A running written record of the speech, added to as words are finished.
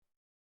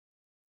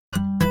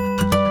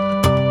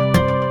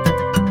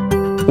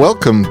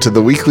Welcome to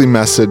the weekly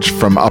message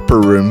from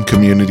Upper Room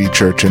Community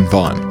Church in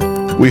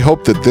Vaughan. We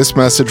hope that this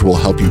message will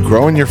help you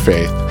grow in your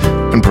faith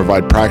and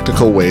provide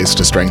practical ways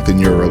to strengthen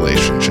your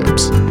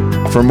relationships.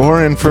 For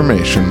more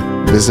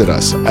information, visit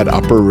us at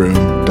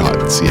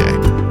upperroom.ca.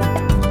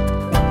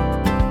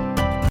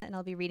 And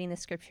I'll be reading the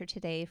scripture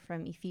today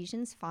from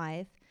Ephesians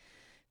 5,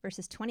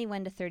 verses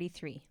 21 to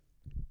 33.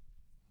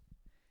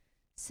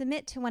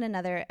 Submit to one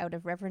another out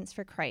of reverence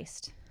for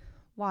Christ.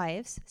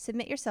 Wives,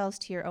 submit yourselves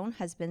to your own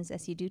husbands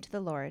as you do to the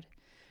Lord.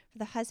 For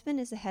the husband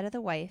is the head of the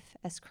wife,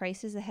 as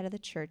Christ is the head of the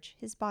church,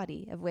 his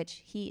body, of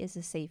which he is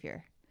the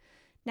Savior.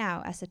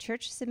 Now, as the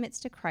church submits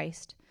to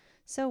Christ,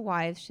 so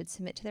wives should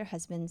submit to their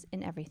husbands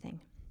in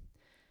everything.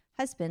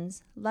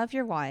 Husbands, love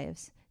your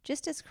wives,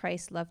 just as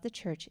Christ loved the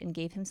church and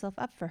gave himself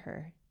up for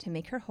her, to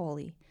make her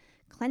holy,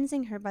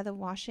 cleansing her by the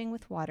washing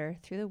with water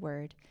through the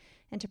word,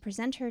 and to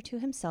present her to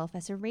himself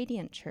as a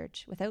radiant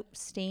church, without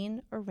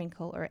stain or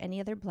wrinkle or any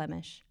other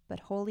blemish,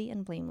 but holy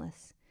and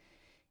blameless.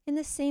 In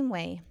the same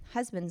way,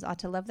 husbands ought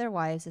to love their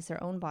wives as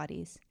their own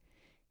bodies.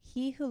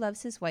 He who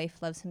loves his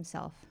wife loves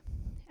himself.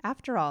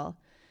 After all,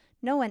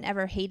 no one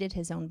ever hated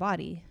his own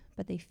body,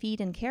 but they feed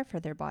and care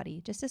for their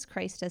body, just as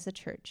Christ does the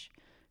church,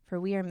 for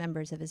we are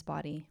members of his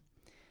body.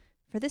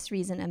 For this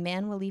reason, a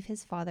man will leave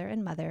his father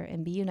and mother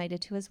and be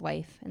united to his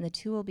wife, and the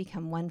two will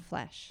become one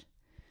flesh.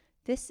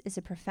 This is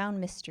a profound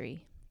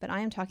mystery, but I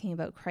am talking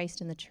about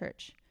Christ and the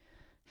church.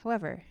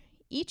 However,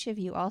 each of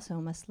you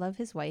also must love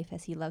his wife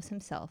as he loves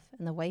himself,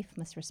 and the wife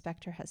must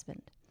respect her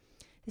husband.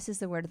 This is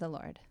the word of the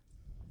Lord.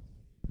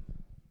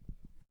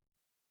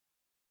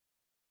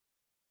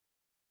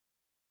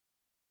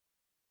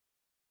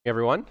 Hey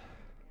everyone,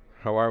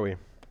 how are we?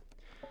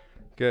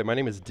 Good. My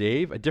name is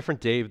Dave, a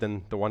different Dave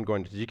than the one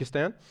going to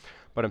Tajikistan,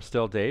 but I'm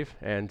still Dave,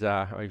 and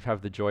I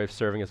have the joy of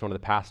serving as one of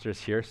the pastors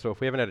here. So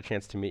if we haven't had a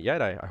chance to meet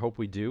yet, I hope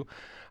we do.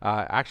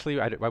 Actually,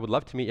 I would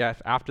love to meet you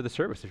after the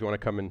service. If you want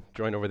to come and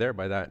join over there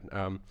by that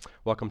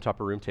welcome to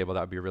Upper Room table,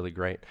 that would be really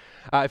great.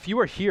 If you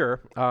were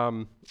here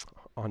on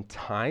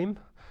time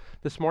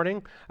this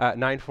morning at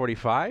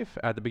 9:45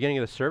 at the beginning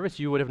of the service,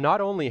 you would have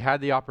not only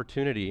had the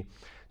opportunity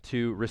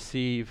to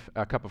receive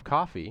a cup of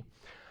coffee,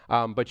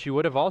 but you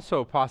would have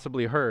also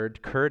possibly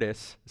heard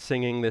Curtis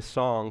singing this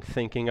song,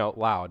 Thinking Out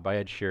Loud by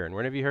Ed Sheeran. Were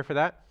any of you here for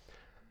that?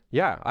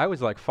 Yeah, I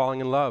was like falling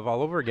in love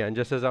all over again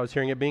just as I was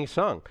hearing it being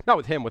sung. Not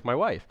with him, with my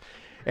wife.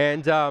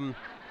 And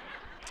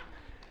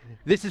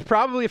this is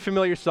probably a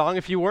familiar song.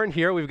 If you weren't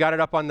here, we've got it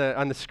up on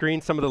the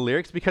screen, some of the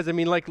lyrics, because I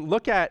mean, like,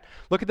 look at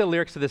the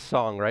lyrics of this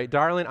song, right?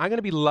 Darling, I'm going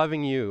to be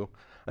loving you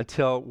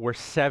until we're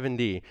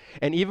 70.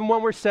 And even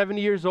when we're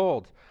 70 years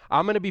old,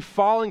 I'm going to be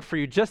falling for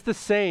you just the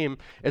same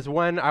as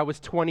when I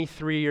was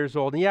 23 years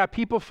old. And yeah,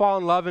 people fall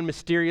in love in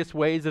mysterious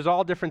ways. There's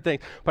all different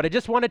things. But I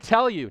just want to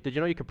tell you, did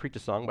you know you could preach a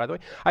song, by the way?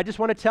 I just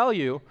want to tell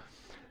you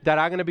that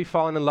I'm going to be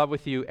falling in love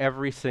with you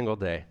every single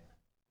day.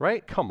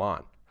 Right? Come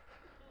on.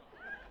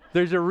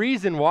 There's a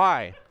reason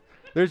why.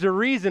 There's a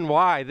reason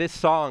why this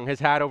song has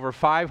had over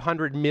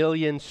 500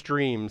 million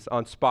streams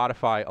on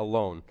Spotify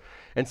alone.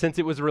 And since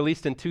it was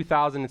released in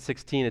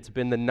 2016, it's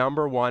been the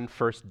 #1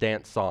 first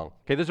dance song.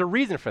 Okay, there's a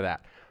reason for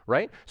that,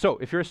 right? So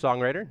if you're a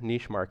songwriter,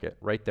 niche market,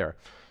 right there.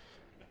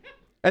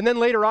 And then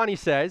later on he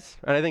says,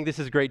 and I think this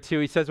is great too,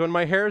 he says, when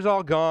my hair's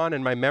all gone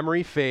and my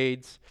memory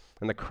fades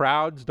and the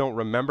crowds don't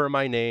remember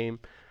my name,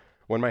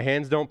 when my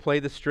hands don't play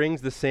the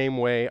strings the same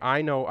way,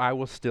 I know I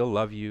will still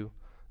love you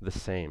the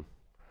same.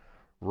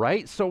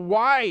 Right? So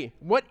why?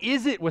 What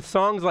is it with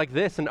songs like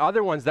this and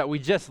other ones that we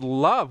just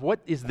love?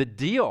 What is the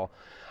deal?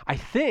 I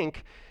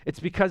think it's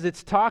because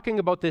it's talking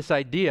about this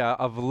idea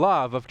of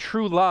love, of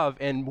true love,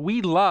 and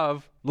we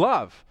love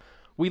love.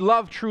 We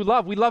love true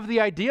love. We love the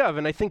idea of it,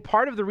 and I think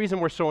part of the reason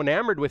we're so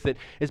enamored with it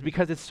is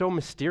because it's so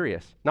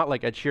mysterious. Not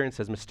like Ed Sheeran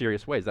says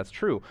mysterious ways, that's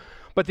true.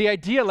 But the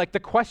idea, like the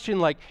question,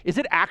 like, is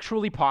it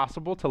actually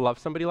possible to love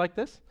somebody like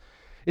this?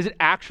 Is it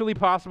actually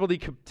possible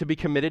to be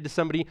committed to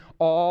somebody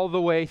all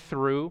the way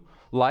through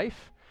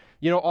life?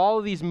 You know, all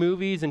of these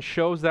movies and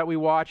shows that we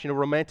watch, you know,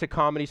 romantic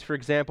comedies, for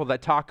example,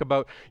 that talk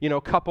about, you know,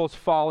 couples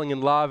falling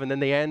in love and then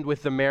they end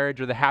with the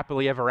marriage or the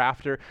happily ever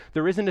after.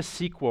 There isn't a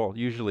sequel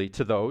usually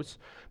to those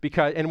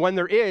and when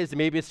there is,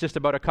 maybe it's just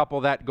about a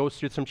couple that goes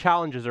through some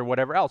challenges or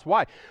whatever else.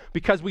 Why?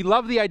 Because we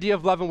love the idea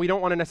of love and we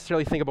don't want to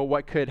necessarily think about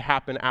what could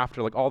happen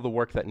after, like all the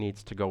work that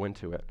needs to go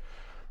into it.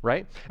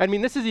 Right? I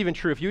mean, this is even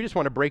true if you just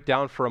want to break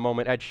down for a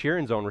moment Ed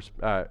Sheeran's own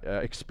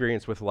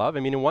experience with love. I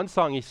mean, in one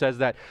song he says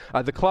that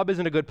the club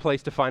isn't a good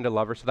place to find a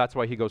lover, so that's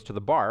why he goes to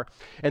the bar.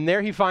 And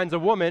there he finds a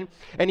woman,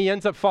 and he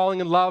ends up falling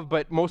in love,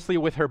 but mostly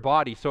with her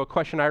body. So a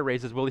question I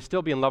raise is, will he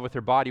still be in love with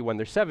her body when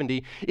they're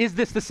 70? Is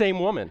this the same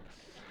woman?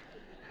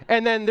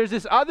 And then there's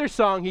this other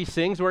song he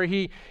sings where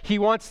he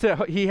hooks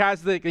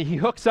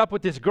up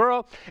with this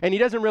girl and he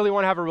doesn't really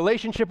want to have a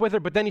relationship with her,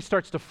 but then he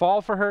starts to fall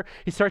for her.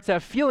 He starts to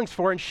have feelings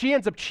for her and she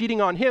ends up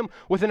cheating on him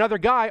with another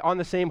guy on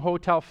the same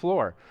hotel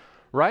floor,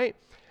 right?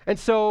 And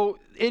so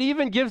it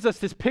even gives us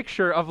this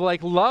picture of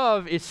like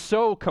love is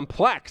so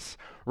complex,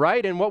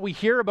 right? And what we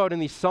hear about in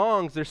these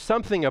songs, there's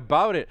something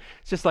about it.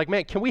 It's just like,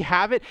 man, can we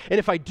have it? And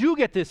if I do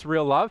get this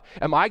real love,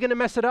 am I going to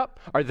mess it up?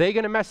 Are they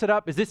going to mess it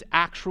up? Is this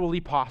actually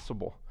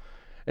possible?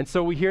 And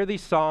so we hear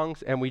these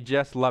songs and we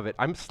just love it.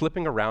 I'm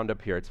slipping around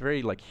up here. It's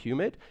very like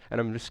humid,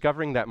 and I'm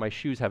discovering that my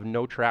shoes have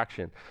no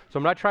traction. So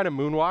I'm not trying to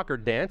moonwalk or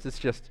dance. It's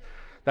just,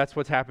 that's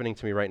what's happening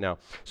to me right now.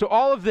 So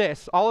all of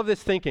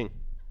this thinking,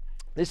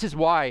 this is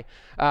why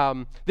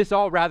this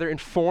all rather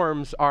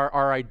informs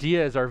our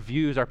ideas, our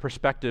views, our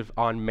perspective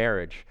on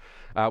marriage,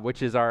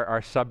 which is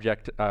our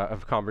subject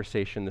of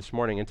conversation this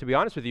morning. And to be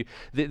honest with you,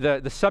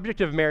 the subject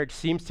of marriage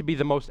seems to be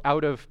the most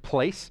out of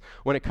place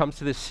when it comes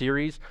to this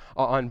series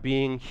on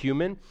being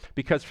human,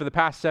 because for the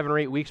past 7 or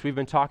 8 weeks, we've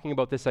been talking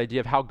about this idea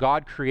of how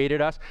God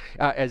created us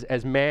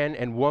as man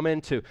and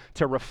woman to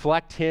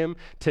reflect him,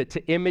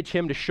 to image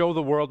him, to show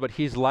the world what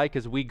he's like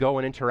as we go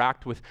and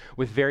interact with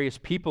various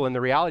people. And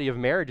the reality of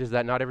marriage is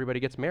that not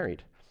everybody gets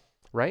married.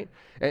 Right?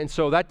 And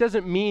so that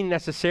doesn't mean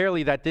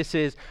necessarily that this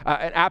is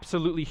an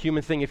absolutely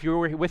human thing. If you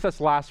were with us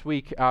last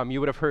week, you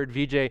would have heard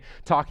VJ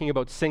talking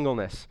about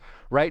singleness,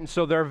 right? And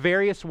so there are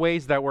various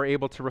ways that we're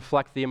able to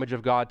reflect the image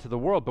of God to the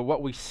world. But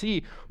what we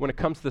see when it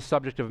comes to the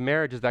subject of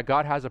marriage is that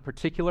God has a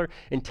particular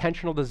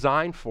intentional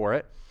design for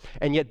it.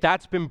 And yet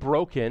that's been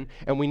broken,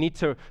 and we need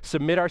to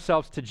submit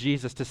ourselves to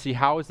Jesus to see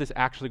how is this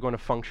actually going to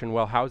function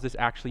well? How is this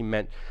actually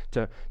meant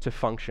to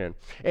function?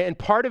 And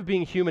part of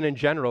being human in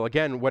general,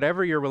 again,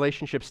 whatever your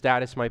relationship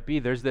status might be,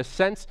 there's this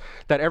sense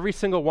that every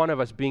single one of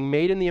us being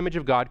made in the image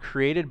of God,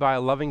 created by a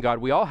loving God,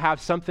 we all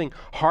have something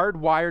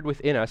hardwired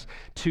within us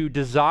to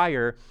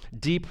desire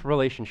deep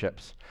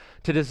relationships,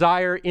 to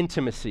desire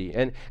intimacy.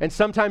 And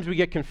sometimes we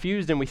get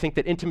confused and we think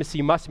that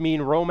intimacy must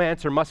mean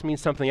romance or must mean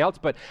something else,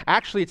 but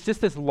actually it's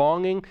just this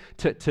longing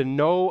to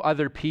know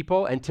other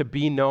people and to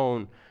be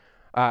known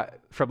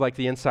from like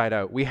the inside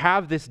out. We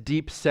have this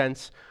deep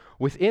sense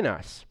within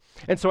us.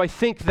 And so I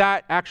think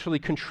that actually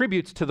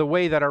contributes to the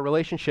way that our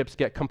relationships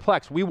get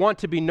complex. We want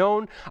to be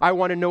known. I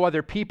want to know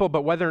other people,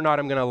 but whether or not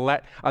I'm going to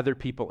let other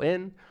people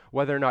in,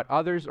 whether or not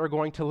others are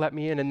going to let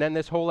me in. And then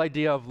this whole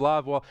idea of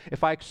love, well,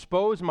 if I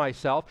expose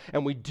myself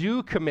and we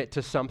do commit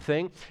to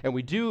something and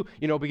we do,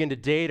 begin to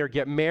date or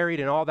get married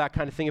and all that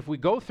kind of thing, if we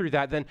go through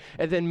that, then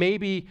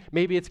maybe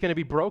it's going to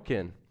be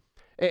broken.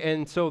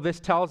 And so this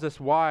tells us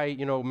why,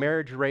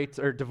 marriage rates,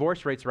 or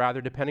divorce rates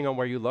rather, depending on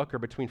where you look, are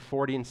between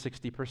 40 and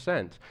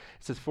 60%. It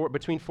says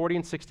between 40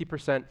 and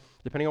 60%,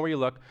 depending on where you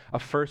look,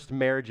 of first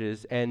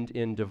marriages end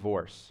in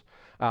divorce.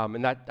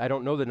 And that, I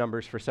don't know the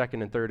numbers for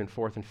second and third and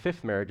fourth and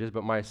fifth marriages,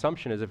 but my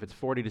assumption is if it's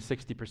 40 to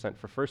 60%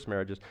 for first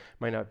marriages, it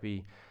might not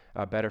be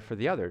better for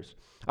the others.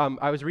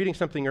 I was reading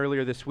something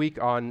earlier this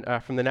week on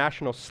from the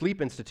National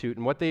Sleep Institute,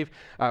 and what they've,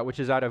 which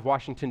is out of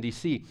Washington,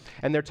 D.C.,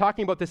 and they're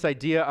talking about this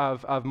idea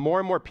of more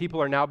and more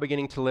people are now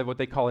beginning to live what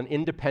they call an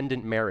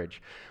independent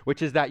marriage,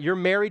 which is that you're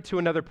married to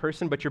another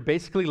person, but you're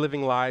basically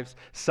living lives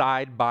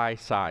side by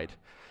side.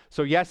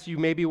 So yes, you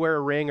maybe wear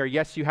a ring, or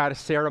yes, you had a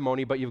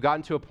ceremony, but you've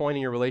gotten to a point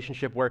in your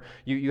relationship where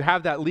you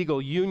have that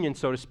legal union,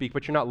 so to speak,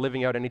 but you're not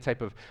living out any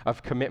type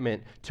of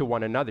commitment to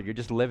one another. You're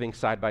just living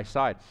side by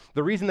side.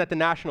 The reason that the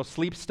National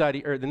Sleep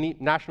Society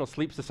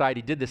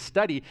did this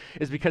study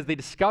is because they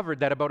discovered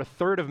that about a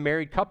third of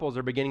married couples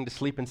are beginning to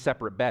sleep in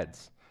separate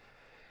beds.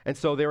 And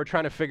so they were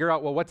trying to figure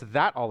out, well, what's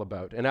that all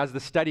about? And as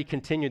the study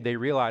continued, they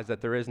realized that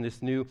there is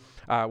this new,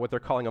 what they're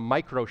calling a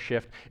micro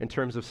shift in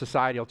terms of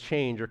societal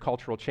change or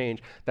cultural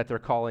change that they're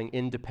calling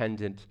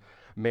independent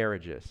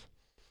marriages.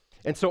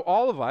 And so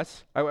all of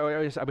us, I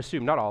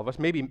assume not all of us,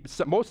 maybe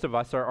most of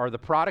us are the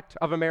product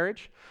of a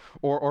marriage,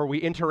 or we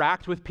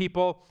interact with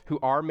people who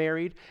are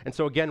married. And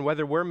so again,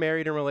 whether we're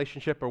married in a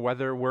relationship or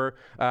whether we're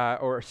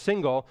or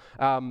single,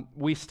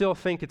 we still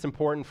think it's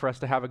important for us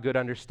to have a good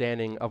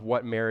understanding of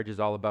what marriage is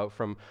all about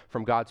from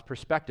God's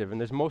perspective. And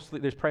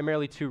there's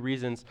primarily two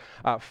reasons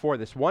for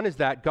this. One is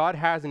that God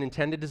has an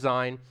intended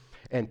design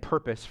and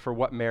purpose for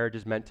what marriage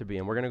is meant to be.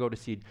 And we're going to go to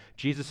see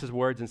Jesus'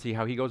 words and see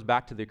how he goes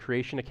back to the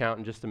creation account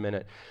in just a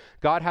minute.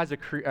 God has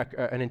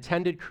an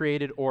intended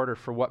created order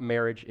for what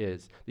marriage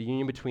is, the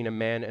union between a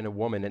man and a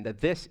woman, and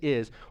that this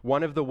is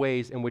one of the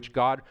ways in which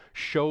God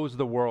shows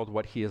the world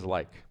what he is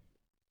like.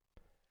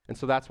 And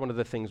so that's one of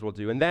the things we'll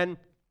do. And then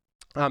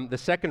the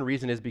second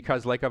reason is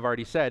because, like I've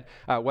already said,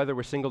 whether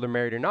we're single or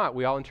married or not,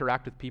 we all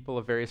interact with people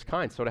of various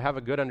kinds. So to have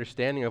a good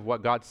understanding of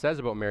what God says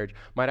about marriage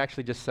might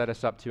actually just set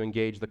us up to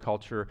engage the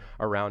culture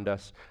around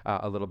us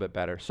a little bit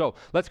better. So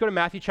let's go to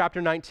Matthew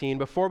chapter 19.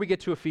 Before we get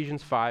to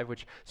Ephesians 5,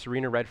 which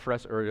Serena read for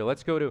us earlier,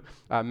 let's go to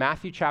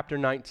Matthew chapter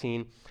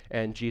 19,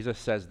 and Jesus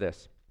says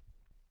this.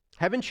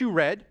 Haven't you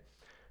read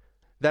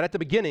that at the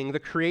beginning the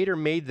Creator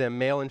made them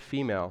male and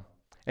female?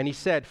 And he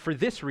said, for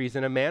this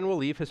reason, a man will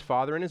leave his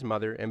father and his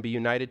mother and be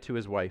united to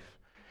his wife,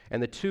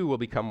 and the two will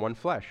become one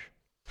flesh.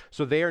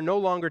 So they are no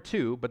longer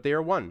two, but they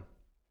are one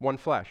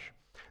flesh.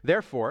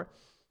 Therefore,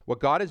 what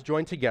God has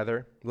joined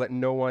together, let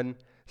no one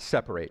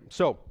separate.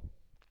 So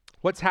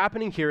What's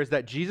happening here is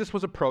that Jesus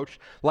was approached,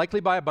 likely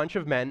by a bunch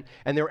of men,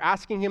 and they were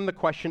asking him the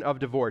question of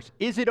divorce.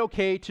 Is it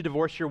okay to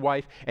divorce your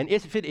wife? And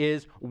if it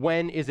is,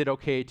 when is it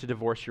okay to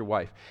divorce your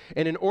wife?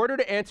 And in order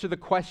to answer the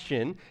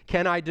question,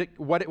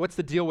 what's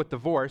the deal with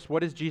divorce,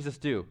 what does Jesus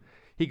do?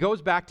 He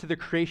goes back to the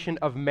creation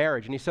of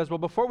marriage, and he says, well,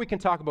 before we can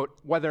talk about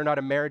whether or not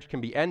a marriage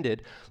can be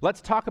ended, let's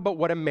talk about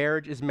what a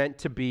marriage is meant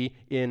to be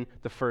in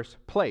the first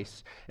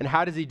place. And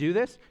how does he do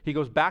this? He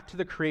goes back to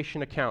the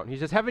creation account. He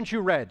says, haven't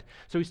you read?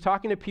 So he's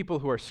talking to people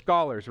who are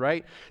scholars,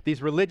 right?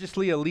 These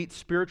religiously elite,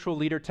 spiritual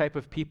leader type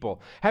of people.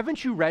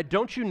 Haven't you read?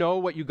 Don't you know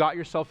what you got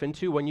yourself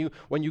into when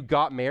you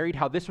got married?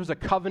 How this was a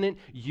covenant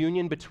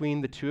union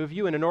between the two of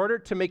you? And in order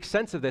to make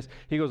sense of this,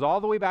 he goes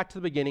all the way back to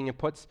the beginning and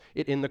puts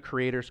it in the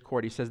Creator's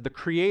court. He says, the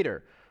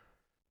Creator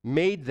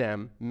made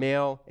them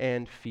male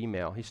and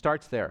female. He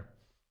starts there.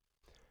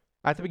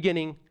 At the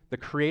beginning, the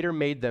Creator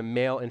made them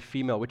male and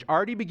female, which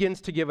already begins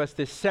to give us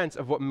this sense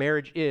of what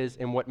marriage is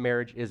and what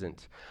marriage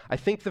isn't. I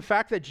think the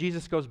fact that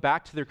Jesus goes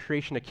back to their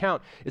creation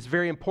account is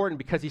very important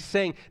because he's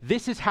saying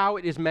this is how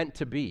it is meant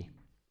to be.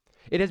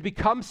 It has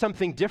become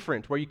something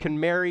different where you can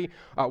marry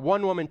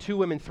one woman, two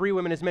women, three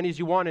women, as many as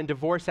you want, and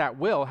divorce at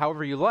will,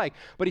 however you like.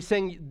 But he's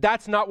saying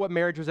that's not what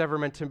marriage was ever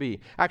meant to be.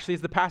 Actually,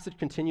 as the passage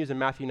continues in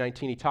Matthew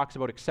 19, he talks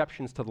about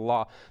exceptions to the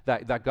law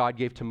that God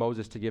gave to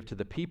Moses to give to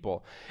the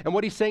people. And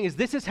what he's saying is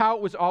this is how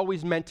it was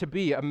always meant to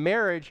be. A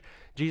marriage,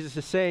 Jesus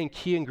is saying,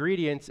 key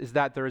ingredients is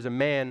that there is a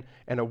man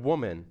and a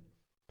woman.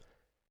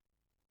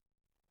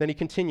 Then he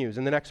continues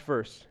in the next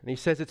verse, and he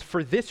says, it's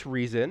for this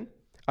reason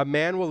a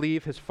man will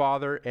leave his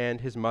father and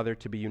his mother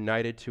to be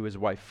united to his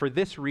wife. For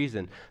this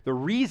reason. The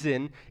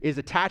reason is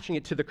attaching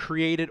it to the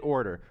created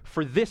order.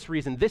 For this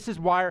reason. This is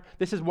why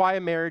a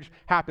marriage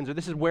happens, or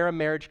this is where a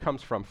marriage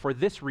comes from. For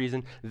this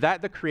reason,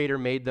 that the Creator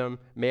made them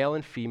male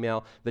and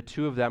female, the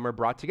two of them are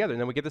brought together.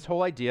 And then we get this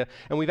whole idea,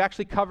 and we've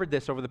actually covered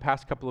this over the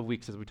past couple of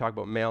weeks as we talk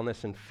about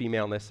maleness and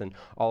femaleness and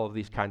all of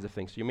these kinds of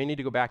things. So you may need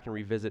to go back and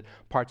revisit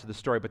parts of the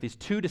story. But these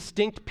two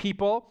distinct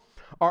people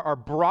are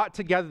brought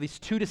together. These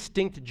two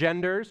distinct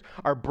genders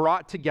are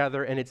brought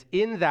together, and it's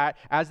in that,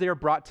 as they are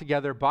brought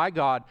together by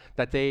God,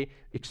 that they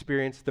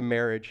experience the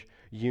marriage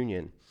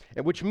union.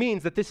 And which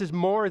means that this is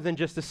more than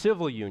just a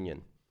civil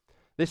union.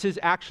 This is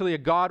actually a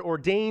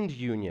God-ordained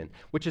union,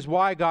 which is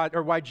why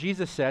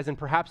Jesus says, and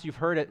perhaps you've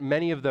heard at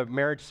many of the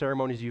marriage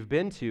ceremonies you've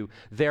been to,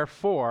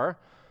 therefore,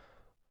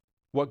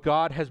 what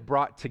God has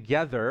brought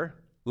together,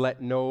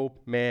 let no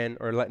man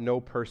or let no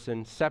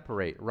person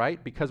separate,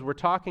 right? Because we're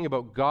talking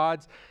about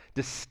God's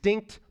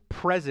distinct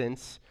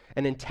presence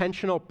and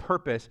intentional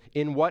purpose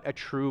in what a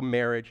true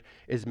marriage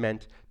is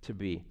meant to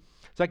be.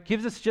 So that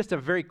gives us just a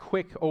very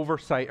quick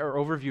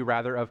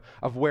overview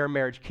of where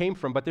marriage came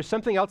from. But there's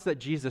something else that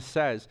Jesus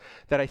says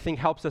that I think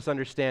helps us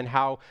understand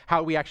how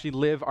we actually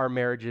live our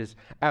marriages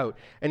out.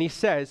 And he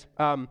says,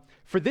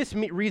 for this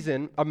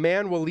reason, a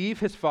man will leave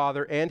his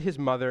father and his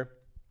mother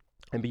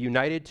and be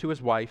united to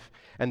his wife,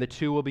 and the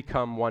two will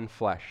become one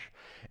flesh.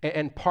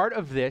 And part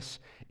of this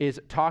is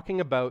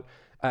talking about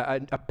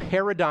a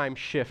paradigm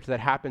shift that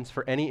happens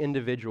for any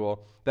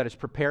individual that is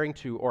preparing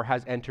to or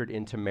has entered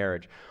into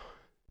marriage.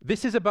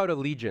 This is about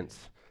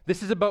allegiance.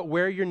 This is about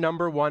where your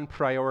number one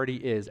priority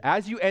is.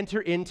 As you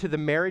enter into the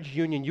marriage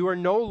union, you are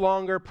no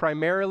longer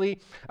primarily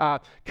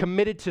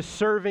committed to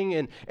serving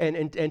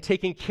and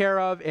taking care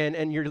of,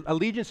 and your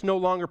allegiance no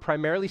longer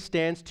primarily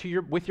stands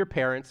with your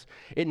parents.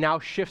 It now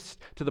shifts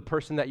to the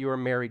person that you are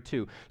married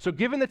to. So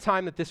given the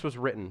time that this was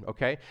written,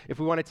 okay, if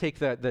we want to take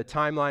the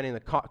timeline and the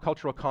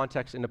cultural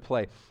context into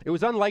play, it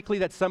was unlikely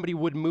that somebody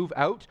would move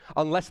out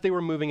unless they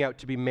were moving out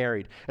to be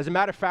married. As a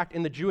matter of fact,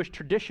 in the Jewish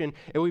tradition,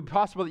 it would be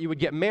possible that you would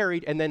get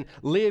married and then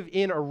live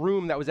in a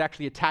room that was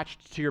actually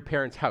attached to your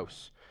parents'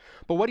 house.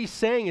 But what he's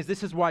saying is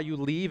this is why you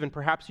leave, and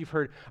perhaps you've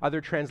heard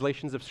other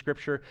translations of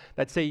Scripture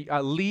that say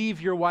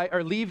leave your wife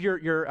or leave your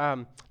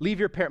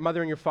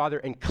mother and your father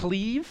and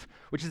cleave,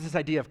 which is this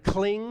idea of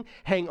cling,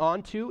 hang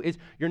on to. Is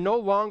you're no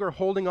longer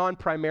holding on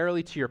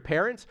primarily to your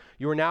parents.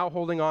 You are now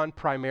holding on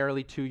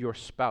primarily to your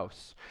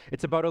spouse.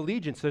 It's about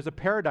allegiance. There's a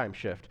paradigm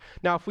shift.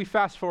 Now, if we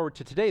fast forward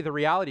to today, the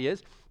reality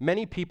is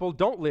many people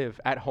don't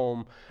live at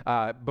home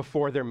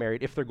before they're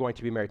married, if they're going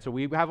to be married. So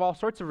we have all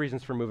sorts of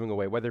reasons for moving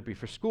away, whether it be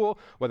for school,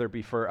 whether it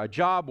be for a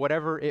job,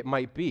 whatever it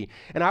might be.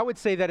 And I would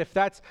say that if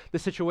that's the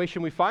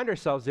situation we find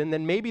ourselves in,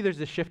 then maybe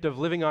there's a shift of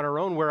living on our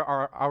own where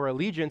our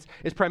allegiance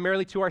is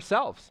primarily to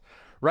ourselves.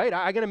 Right?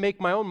 I'm going to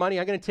make my own money.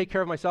 I'm going to take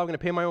care of myself. I'm going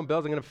to pay my own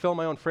bills. I'm going to fill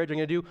my own fridge. I'm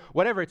going to do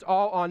whatever. It's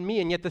all on me.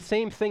 And yet the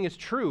same thing is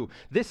true.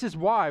 This is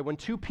why when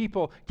two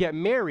people get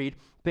married,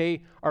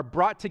 they are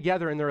brought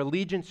together and their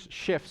allegiance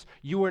shifts.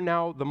 You are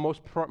now the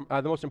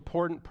most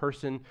important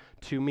person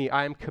to me.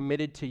 I am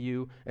committed to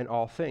you in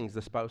all things,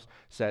 the spouse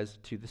says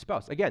to the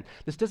spouse. Again,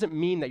 this doesn't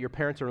mean that your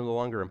parents are no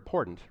longer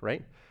important,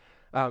 right?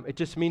 It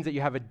just means that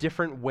you have a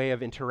different way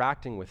of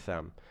interacting with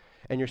them.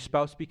 And your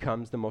spouse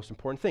becomes the most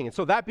important thing. And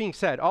so that being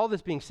said, all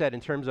this being said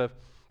in terms of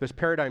this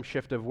paradigm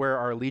shift of where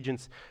our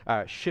allegiance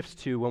shifts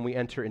to when we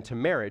enter into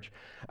marriage,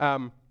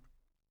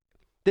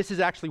 this is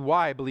actually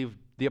why I believe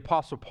the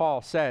Apostle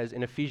Paul says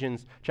in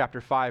Ephesians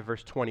chapter 5,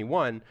 verse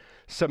 21,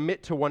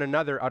 submit to one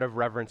another out of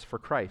reverence for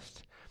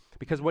Christ.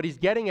 Because what he's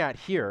getting at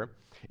here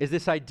is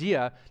this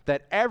idea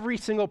that every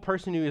single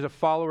person who is a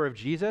follower of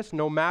Jesus,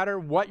 no matter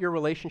what your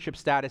relationship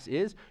status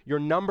is, your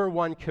number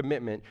one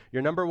commitment,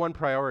 your number one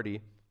priority,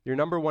 your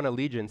number one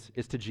allegiance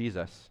is to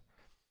Jesus.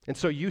 And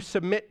so you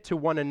submit to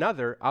one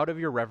another out of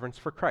your reverence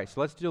for Christ.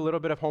 So let's do a little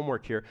bit of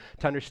homework here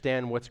to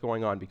understand what's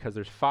going on, because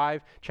there's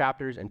 5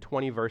 chapters and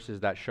 20 verses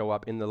that show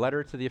up in the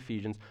letter to the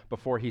Ephesians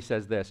before he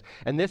says this.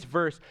 And this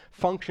verse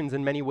functions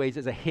in many ways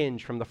as a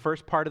hinge from the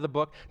first part of the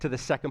book to the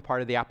second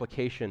part of the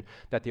application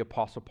that the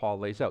Apostle Paul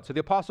lays out. So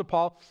the Apostle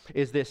Paul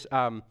is this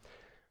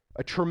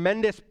a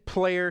tremendous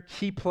player,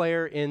 key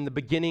player in the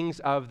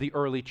beginnings of the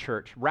early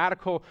church.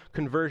 Radical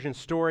conversion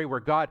story where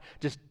God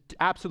just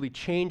absolutely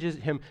changes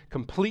him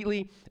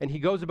completely, and he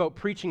goes about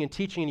preaching and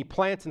teaching, and he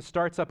plants and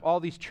starts up all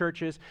these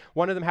churches.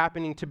 One of them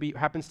happens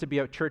to be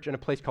a church in a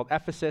place called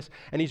Ephesus,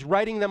 and he's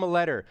writing them a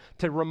letter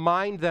to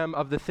remind them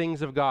of the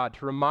things of God,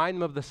 to remind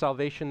them of the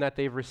salvation that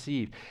they've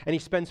received. And he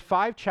spends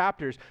 5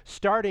 chapters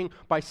starting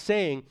by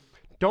saying,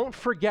 don't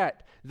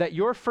forget that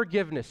your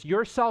forgiveness,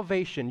 your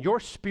salvation, your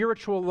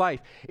spiritual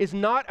life is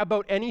not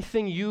about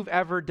anything you've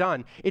ever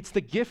done. It's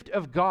the gift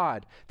of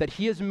God that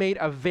he has made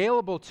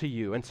available to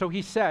you. And so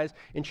he says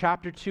in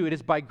chapter 2, it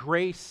is by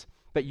grace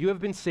that you have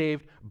been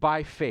saved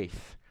by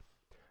faith,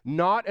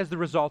 not as the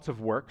result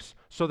of works,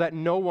 so that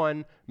no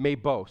one may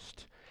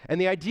boast. And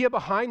the idea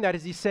behind that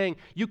is he's saying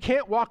you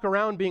can't walk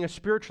around being a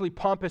spiritually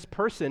pompous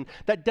person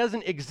that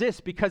doesn't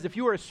exist, because if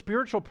you are a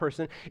spiritual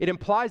person, it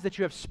implies that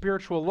you have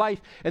spiritual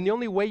life, and the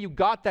only way you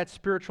got that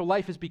spiritual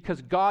life is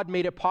because God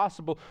made it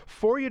possible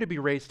for you to be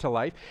raised to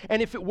life.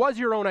 And if it was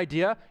your own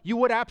idea, you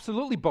would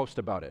absolutely boast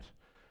about it.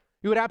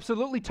 You would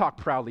absolutely talk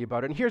proudly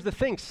about it. And here's the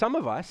thing, some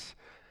of us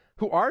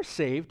who are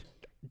saved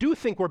do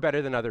think we're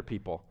better than other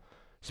people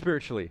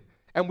spiritually.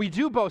 And we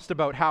do boast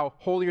about how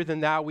holier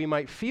than thou we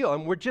might feel.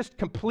 And we're just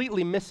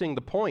completely missing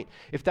the point,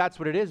 if that's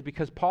what it is,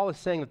 because Paul is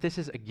saying that this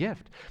is a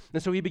gift.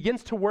 And so he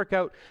begins to work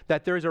out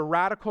that there is a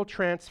radical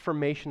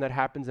transformation that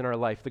happens in our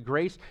life. The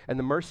grace and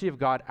the mercy of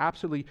God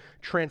absolutely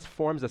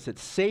transforms us. It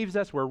saves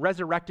us. We're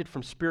resurrected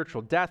from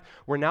spiritual death.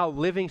 We're now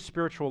living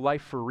spiritual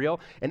life for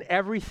real. And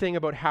everything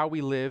about how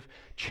we live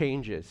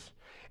changes.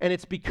 And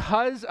it's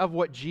because of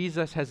what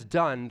Jesus has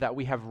done that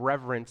we have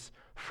reverence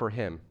for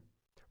him.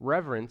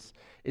 Reverence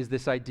is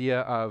this idea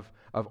of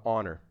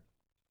honor,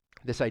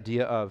 this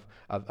idea of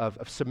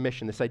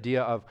submission, this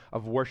idea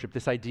of worship,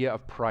 this idea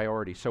of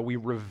priority. So we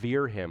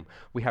revere him.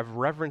 We have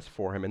reverence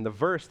for him. And the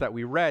verse that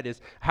we read is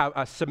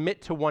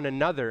submit to one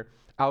another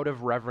out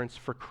of reverence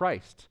for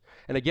Christ.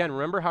 And again,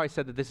 remember how I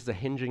said that this is a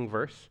hinging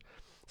verse?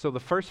 So the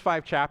first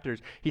 5 chapters,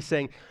 he's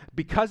saying,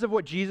 because of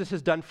what Jesus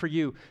has done for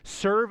you,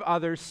 serve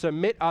others,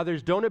 submit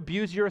others, don't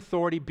abuse your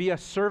authority, be a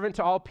servant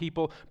to all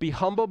people, be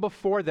humble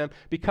before them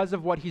because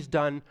of what he's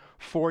done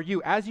for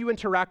you. As you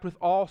interact with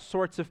all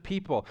sorts of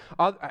people,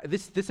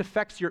 this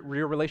affects your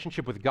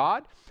relationship with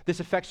God. This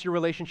affects your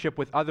relationship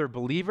with other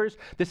believers.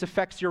 This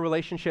affects your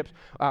relationships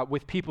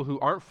with people who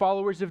aren't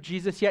followers of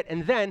Jesus yet.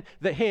 And then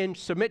the hinge,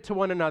 submit to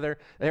one another,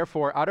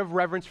 therefore, out of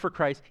reverence for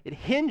Christ, it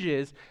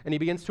hinges, and he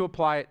begins to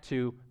apply it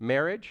to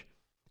marriage,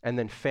 and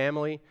then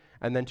family,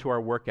 and then to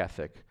our work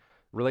ethic.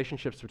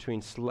 Relationships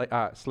between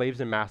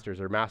slaves and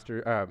masters,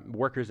 or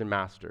workers and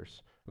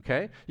masters.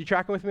 Okay? You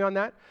tracking with me on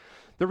that?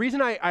 The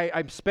reason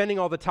I'm spending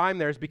all the time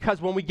there is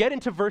because when we get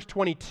into verse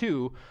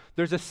 22,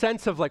 there's a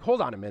sense of like, hold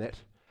on a minute.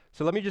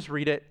 So let me just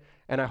read it,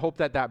 and I hope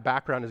that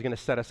background is going to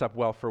set us up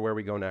well for where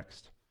we go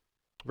next.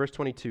 Verse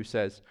 22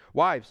 says,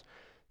 wives,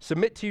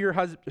 submit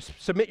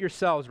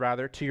yourselves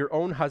to your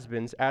own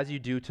husbands as you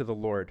do to the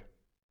Lord.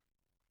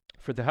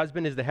 For the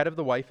husband is the head of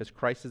the wife, as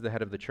Christ is the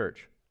head of the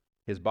church,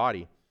 his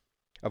body,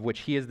 of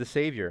which he is the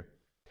Savior.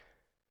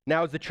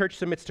 Now, as the church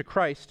submits to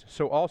Christ,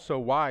 so also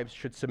wives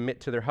should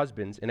submit to their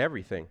husbands in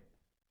everything.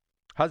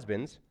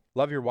 Husbands,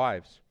 love your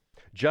wives,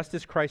 just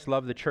as Christ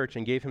loved the church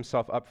and gave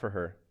himself up for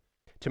her,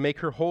 to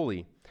make her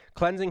holy,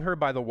 cleansing her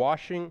by the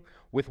washing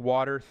with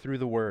water through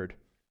the word,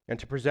 and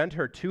to present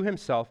her to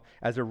himself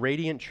as a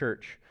radiant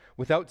church,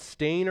 without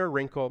stain or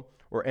wrinkle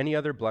or any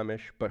other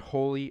blemish, but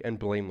holy and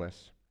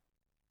blameless.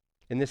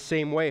 In this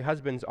same way,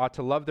 husbands ought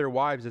to love their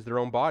wives as their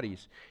own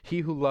bodies.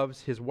 He who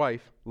loves his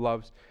wife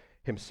loves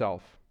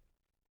himself.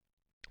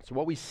 So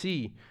what we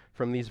see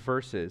from these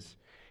verses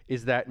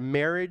is that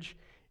marriage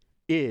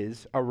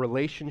is a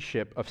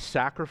relationship of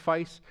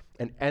sacrifice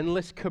and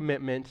endless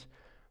commitment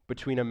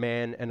between a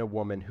man and a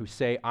woman who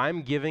say,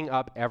 I'm giving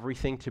up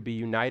everything to be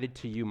united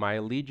to you. My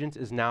allegiance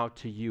is now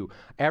to you.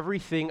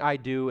 Everything I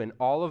do in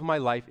all of my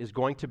life is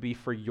going to be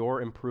for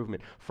your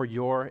improvement, for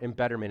your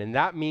embetterment. And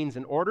that means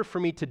in order for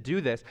me to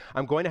do this,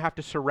 I'm going to have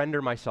to surrender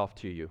myself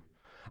to you.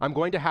 I'm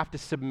going to have to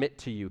submit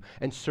to you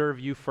and serve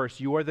you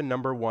first. You are the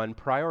number one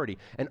priority.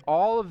 And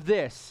all of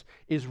this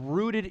is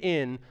rooted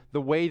in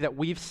the way that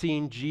we've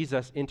seen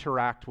Jesus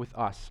interact with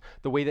us,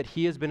 the way that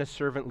he has been a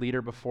servant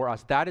leader before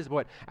us. That is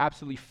what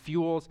absolutely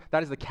fuels,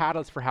 that is the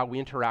catalyst for how we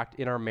interact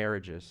in our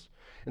marriages.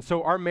 And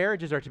so our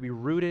marriages are to be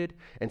rooted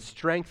and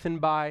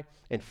strengthened by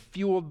and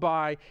fueled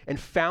by and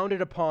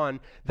founded upon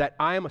that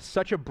I am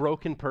such a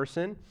broken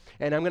person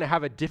and I'm going to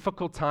have a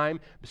difficult time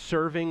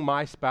serving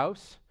my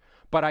spouse.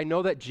 But I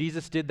know that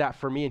Jesus did that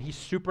for me, and he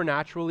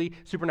supernaturally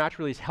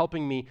is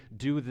helping me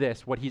do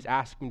this, what he's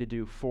asking me to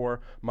do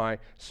for my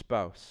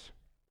spouse.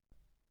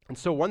 And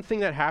so one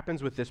thing that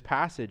happens with this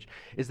passage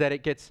is that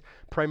it gets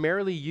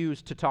primarily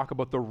used to talk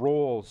about the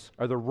roles,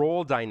 or the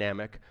role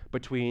dynamic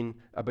between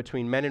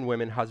men and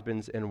women,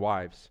 husbands and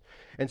wives.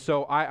 And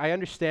so I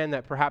understand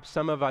that perhaps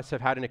some of us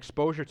have had an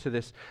exposure to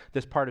this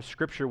part of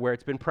Scripture where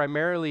it's been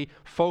primarily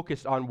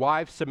focused on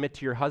wives submit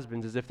to your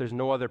husbands, as if there's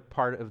no other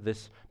part of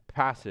this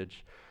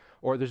passage,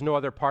 or there's no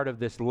other part of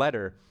this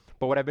letter.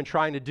 But what I've been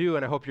trying to do,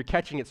 and I hope you're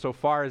catching it so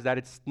far, is that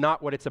it's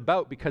not what it's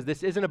about, because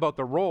this isn't about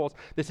the roles.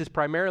 This is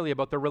primarily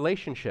about the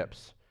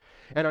relationships.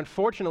 And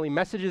unfortunately,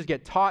 messages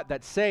get taught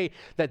that say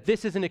that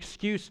this is an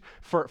excuse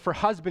for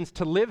husbands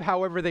to live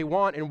however they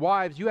want, and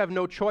wives, you have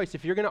no choice.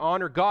 If you're going to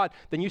honor God,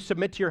 then you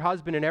submit to your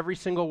husband in every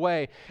single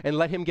way and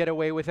let him get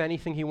away with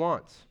anything he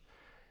wants.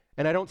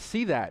 And I don't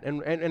see that.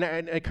 And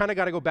I kind of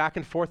got to go back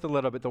and forth a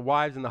little bit, the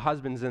wives and the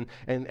husbands and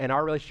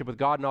our relationship with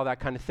God and all that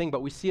kind of thing.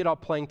 But we see it all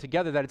playing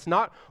together, that it's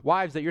not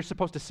wives that you're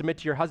supposed to submit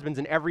to your husbands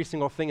in every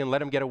single thing and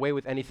let him get away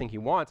with anything he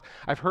wants.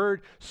 I've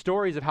heard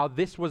stories of how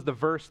this was the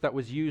verse that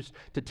was used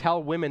to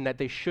tell women that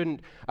they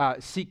shouldn't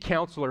seek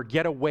counsel or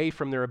get away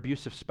from their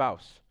abusive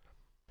spouse.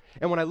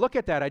 And when I look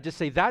at that, I just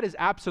say that is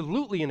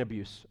absolutely an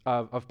abuse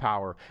of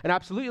power, an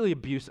absolutely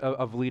abuse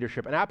of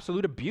leadership, an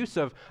absolute abuse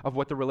of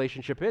what the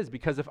relationship is.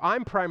 Because if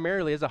I'm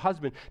primarily, as a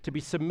husband, to be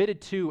submitted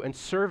to and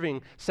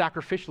serving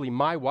sacrificially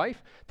my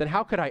wife, then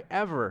how could I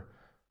ever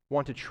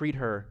want to treat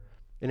her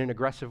in an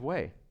aggressive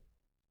way?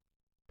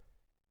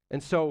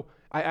 And so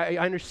I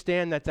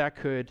understand that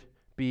could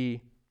be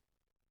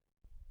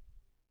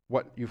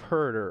what you've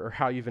heard or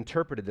how you've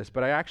interpreted this,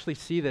 but I actually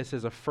see this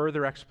as a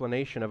further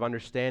explanation of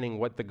understanding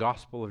what the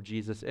gospel of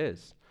Jesus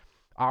is.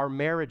 Our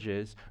marriage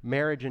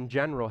in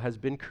general, has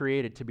been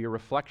created to be a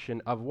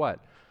reflection of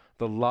what?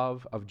 The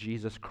love of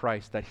Jesus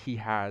Christ that he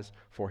has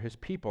for his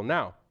people.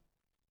 Now,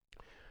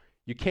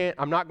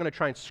 I'm not going to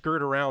try and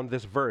skirt around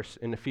this verse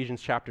in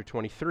Ephesians chapter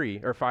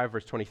 23, or 5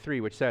 verse 23,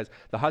 which says,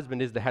 the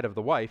husband is the head of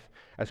the wife,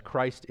 as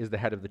Christ is the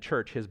head of the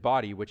church, his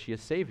body, which he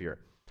is Savior.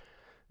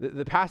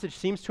 The passage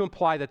seems to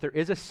imply that there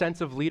is a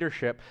sense of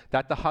leadership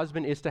that the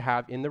husband is to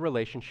have in the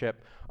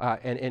relationship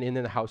and in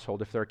the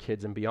household if there are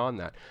kids and beyond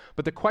that.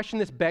 But the question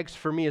this begs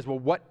for me is, well,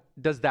 what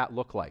does that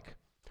look like?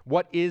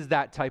 What is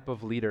that type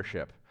of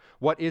leadership?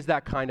 What is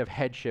that kind of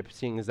headship,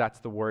 seeing as that's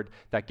the word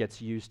that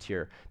gets used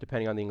here,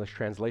 depending on the English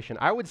translation?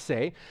 I would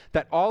say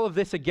that all of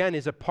this, again,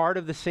 is a part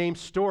of the same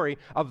story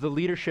of the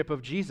leadership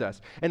of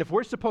Jesus. And if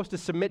we're supposed to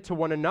submit to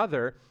one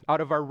another out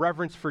of our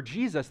reverence for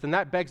Jesus, then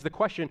that begs the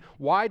question,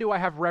 why do I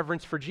have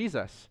reverence for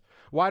Jesus?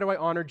 Why do I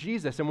honor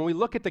Jesus? And when we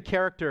look at the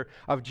character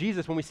of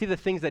Jesus, when we see the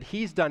things that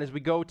he's done as we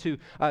go to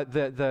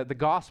the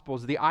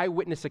Gospels, the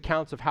eyewitness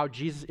accounts of how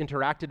Jesus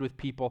interacted with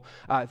people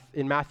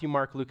in Matthew,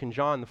 Mark, Luke, and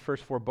John, the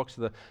first 4 books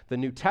of the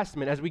New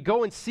Testament, as we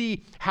go and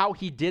see how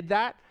he did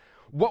that,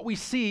 what we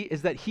see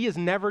is that he is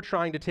never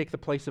trying to take the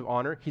place of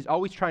honor. He's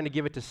always trying to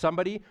give it to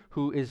somebody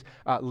who is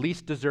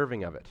least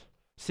deserving of it,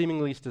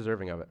 seemingly least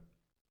deserving of it.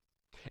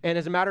 And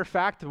as a matter of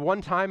fact,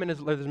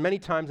 there's many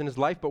times in his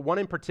life, but one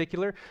in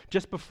particular,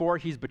 just before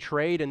he's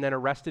betrayed and then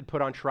arrested,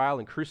 put on trial,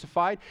 and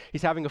crucified,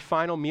 he's having a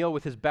final meal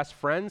with his best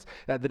friends,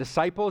 the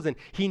disciples, and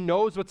he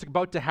knows what's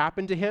about to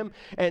happen to him.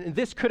 And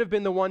this could have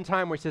been the one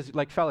time where he says,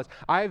 like, fellas,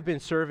 I've been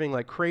serving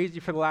like crazy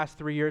for the last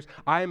 3 years.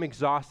 I am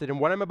exhausted, and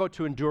what I'm about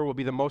to endure will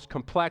be the most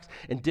complex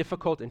and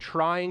difficult and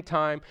trying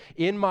time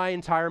in my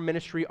entire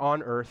ministry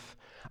on earth.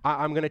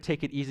 I'm going to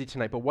take it easy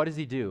tonight. But what does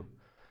he do?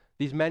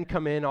 These men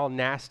come in all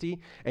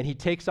nasty, and he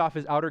takes off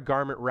his outer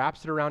garment,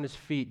 wraps it around his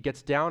feet,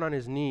 gets down on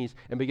his knees,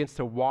 and begins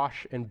to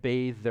wash and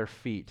bathe their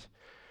feet.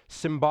 A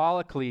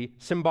symbol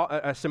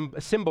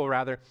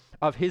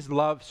of his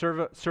love,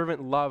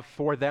 servant love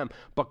for them.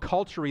 But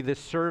culturally,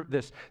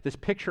 this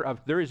picture of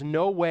there is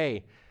no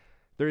way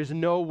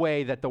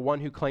that the one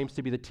who claims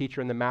to be the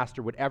teacher and the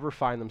master would ever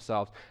find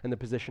themselves in the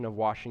position of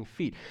washing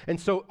feet. And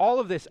so all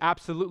of this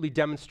absolutely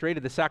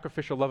demonstrated the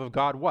sacrificial love of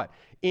God, what?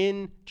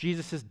 In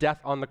Jesus' death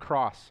on the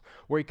cross,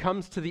 where he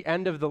comes to the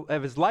end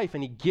of his life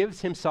and he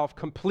gives himself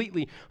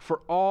completely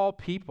for all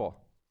people,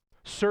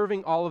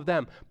 serving all of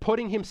them,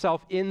 putting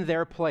himself in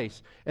their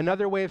place.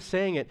 Another way of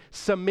saying it,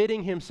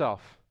 submitting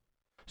himself,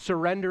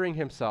 surrendering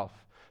himself,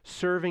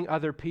 serving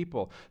other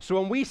people. So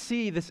when we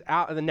see this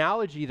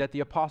analogy that the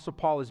Apostle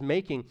Paul is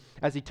making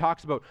as he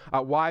talks about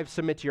wives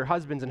submit to your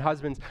husbands and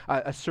husbands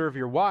serve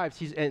your wives,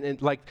 he's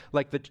like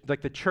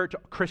the church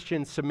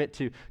Christians submit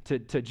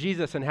to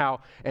Jesus and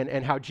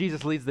how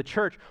Jesus leads the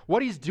church.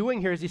 What he's doing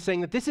here is he's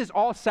saying that this is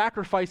all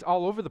sacrifice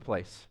all over the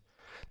place.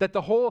 That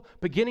the whole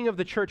beginning of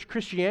the church,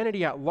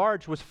 Christianity at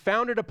large, was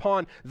founded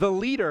upon the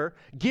leader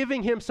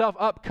giving himself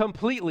up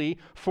completely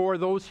for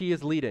those he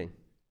is leading.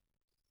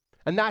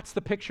 And that's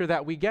the picture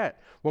that we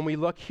get when we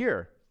look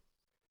here.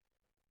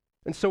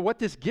 And so what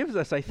this gives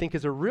us, I think,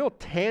 is a real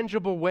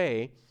tangible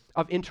way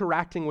of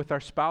interacting with our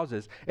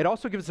spouses. It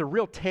also gives us a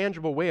real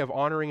tangible way of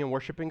honoring and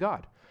worshiping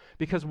God.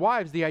 Because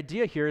wives, the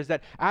idea here is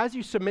that as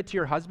you submit to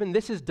your husband,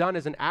 this is done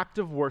as an act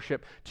of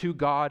worship to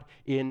God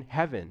in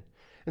heaven.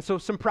 And so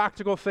some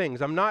practical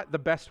things. I'm not the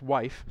best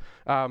wife,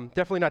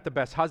 definitely not the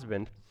best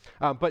husband,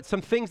 but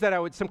some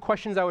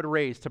questions I would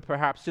raise to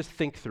perhaps just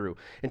think through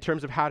in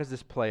terms of how does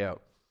this play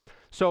out.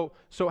 So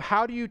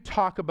how do you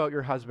talk about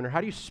your husband, or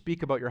how do you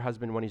speak about your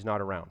husband when he's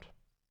not around?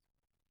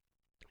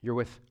 You're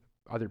with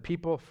other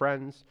people,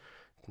 friends,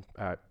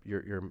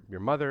 your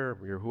mother,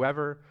 your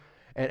whoever,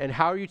 and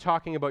how are you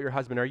talking about your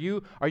husband? Are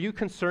you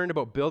concerned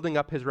about building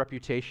up his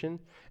reputation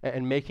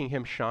and making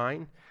him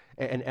shine,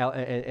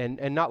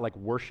 and not like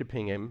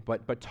worshiping him,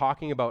 but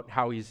talking about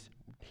how he's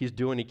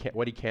doing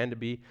what he can to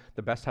be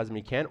the best husband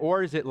he can?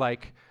 Or is it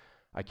like,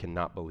 I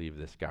cannot believe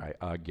this guy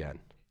again?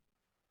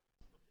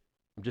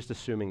 I'm just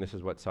assuming this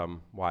is what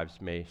some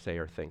wives may say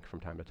or think from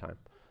time to time,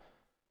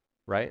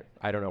 right?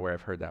 I don't know where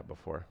I've heard that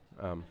before.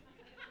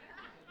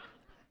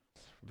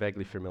 It's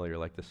vaguely familiar,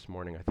 like this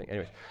morning, I think.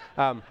 Anyways,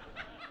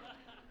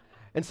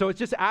 and so it's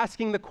just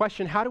asking the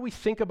question, how do we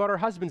think about our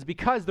husbands?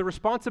 Because the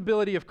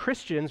responsibility of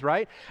Christians,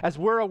 right, as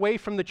we're away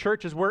from the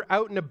church, as we're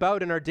out and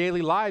about in our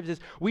daily lives, is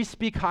we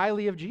speak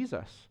highly of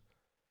Jesus.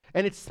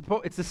 And it's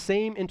the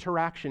same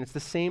interaction. It's the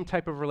same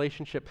type of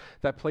relationship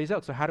that plays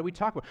out. So how do we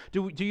talk about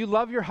it? Do you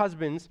love your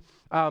husbands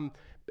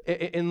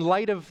in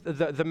light of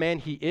the man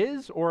he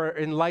is, or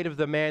in light of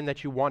the man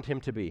that you want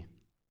him to be?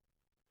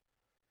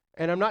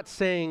 And I'm not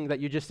saying that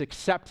you just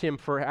accept him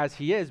for as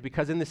he is,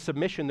 because in this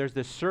submission, there's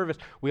this service.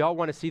 We all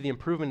want to see the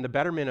improvement and the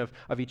betterment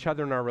of each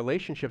other in our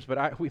relationships.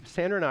 But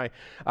Sandra and I,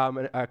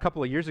 a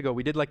couple of years ago,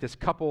 we did like this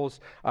couples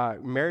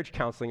marriage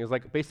counseling. It was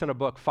like based on a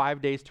book,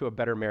 5 Days to a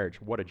Better Marriage.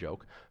 What a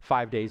joke.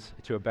 5 days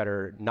to a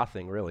better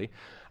nothing, really.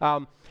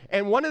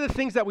 And one of the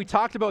things that we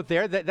talked about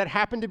there, that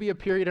happened to be a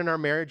period in our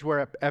marriage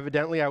where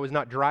evidently I was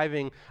not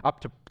driving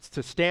up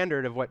to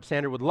standard of what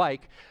Sandra would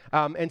like.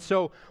 And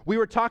so we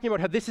were talking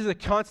about how this is a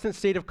constant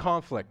state of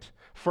conflict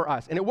for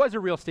us. And it was a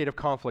real state of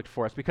conflict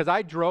for us, because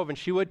I drove and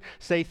she would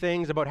say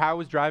things about how I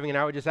was driving, and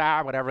I would just,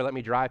 whatever, let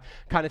me drive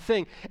kind of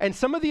thing. And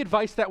some of the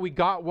advice that we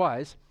got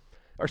was,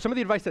 or some of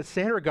the advice that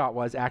Sandra got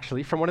was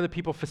actually from one of the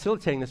people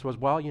facilitating this was,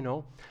 well,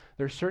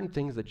 there are certain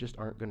things that just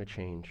aren't going to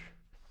change.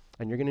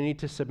 And you're going to need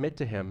to submit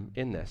to him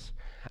in this.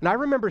 And I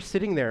remember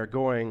sitting there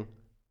going,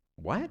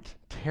 what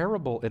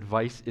terrible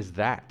advice is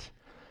that?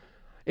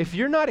 If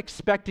you're not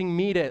expecting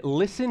me to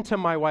listen to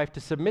my wife, to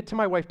submit to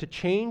my wife, to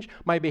change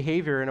my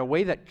behavior in a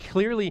way that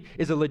clearly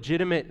is a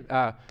legitimate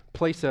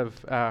place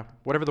of,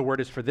 whatever the word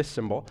is for this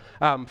symbol,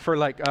 what's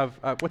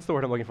the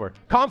word I'm looking for?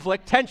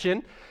 Conflict,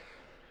 tension,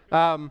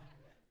 then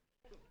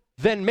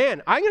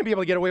man, I'm going to be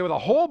able to get away with a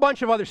whole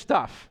bunch of other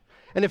stuff.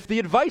 And if the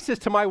advice is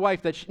to my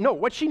wife that,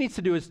 what she needs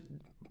to do is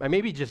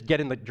maybe just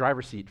get in the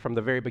driver's seat from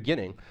the very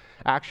beginning,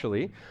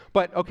 actually.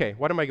 But okay,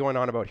 what am I going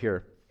on about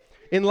here?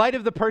 In light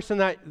of the person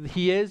that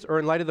he is, or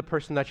in light of the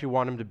person that you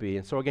want him to be.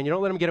 And so again, you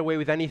don't let him get away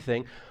with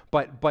anything,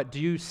 but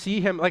do you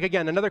see him, like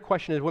again, another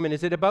question is, women,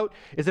 is it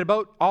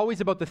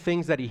always about the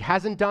things that he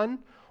hasn't done,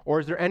 or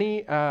is there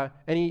any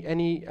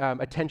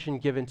attention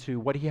given to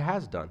what he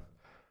has done?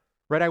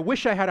 Right? I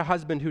wish I had a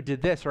husband who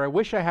did this, or I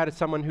wish I had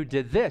someone who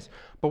did this,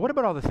 but what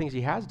about all the things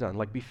he has done?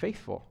 Like be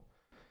faithful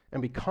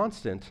and be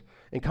constant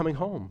in coming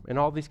home and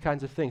all these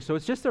kinds of things. So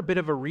it's just a bit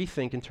of a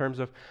rethink in terms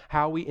of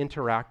how we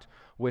interact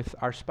with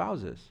our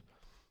spouses.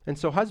 And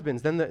so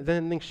husbands, then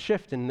things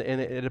shift, and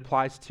it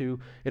applies to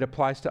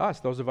us,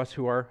 those of us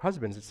who are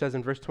husbands. It says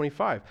in verse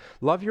 25,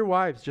 love your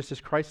wives just as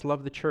Christ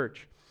loved the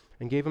church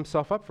and gave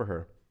himself up for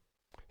her,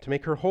 to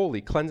make her holy,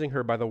 cleansing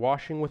her by the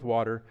washing with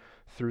water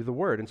through the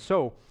word. And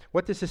so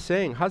what this is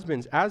saying,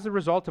 husbands, as a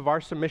result of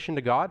our submission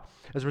to God,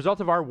 as a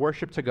result of our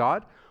worship to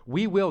God,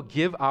 we will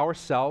give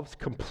ourselves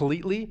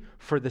completely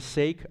for the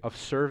sake of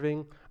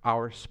serving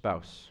our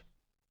spouse.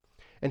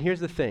 And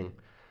here's the thing.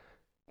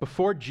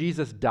 Before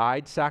Jesus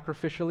died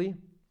sacrificially,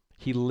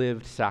 he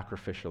lived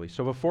sacrificially.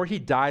 So before he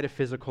died a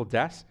physical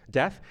death,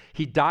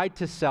 he died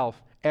to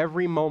self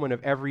every moment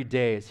of every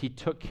day as he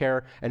took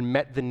care and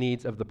met the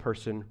needs of the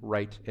person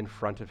right in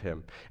front of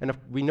him. And if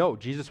we know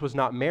Jesus was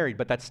not married,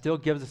 but that still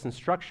gives us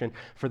instruction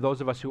for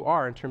those of us who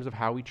are in terms of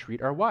how we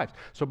treat our wives.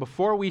 So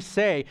before we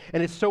say,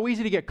 and it's so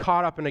easy to get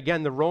caught up in,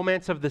 again, the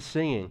romance of the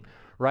singing,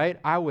 right?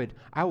 I would,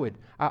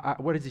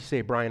 what does he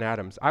say, Bryan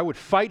Adams? I would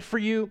fight for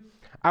you.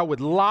 I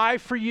would lie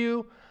for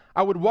you.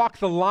 I would walk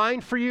the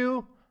line for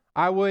you.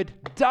 I would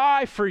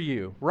die for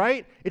you,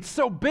 right? It's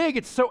so big,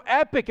 it's so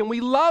epic, and we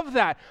love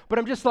that. But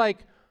I'm just like,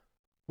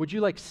 would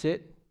you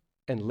sit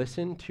and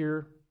listen to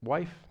your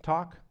wife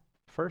talk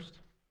first?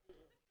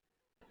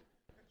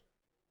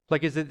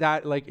 Is it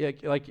that,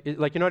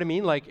 you know what I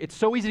mean? It's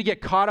so easy to get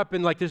caught up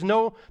in, there's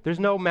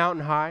no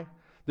mountain high,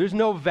 there's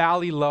no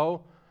valley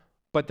low,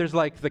 but there's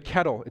the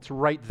kettle, it's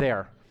right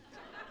there.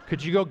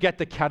 Could you go get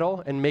the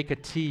kettle and make a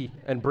tea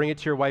and bring it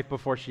to your wife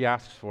before she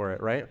asks for it,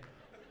 right?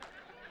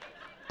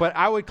 But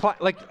I would,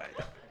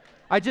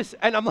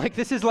 And I'm like,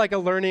 this is like a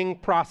learning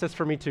process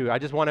for me too. I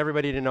just want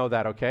everybody to know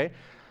that, okay?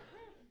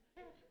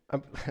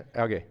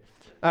 Okay.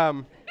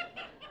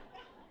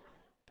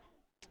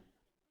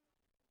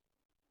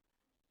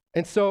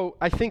 And so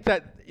I think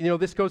that,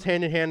 this goes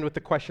hand in hand with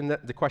the questions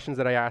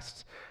that I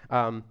asked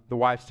the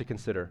wives to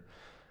consider.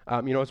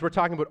 As we're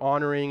talking about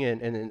honoring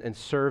and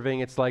serving,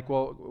 it's like,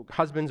 well,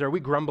 husbands, are we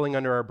grumbling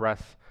under our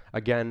breath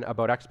again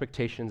about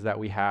expectations that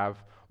we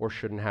have or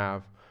shouldn't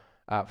have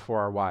for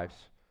our wives?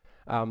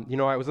 I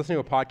was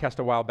listening to a podcast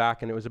a while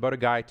back, and it was about a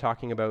guy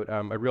talking about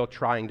a real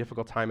trying,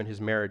 difficult time in his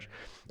marriage.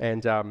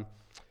 And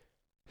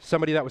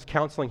somebody that was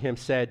counseling him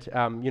said,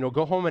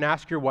 go home and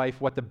ask your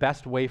wife what the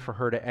best way for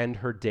her to end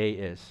her day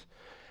is.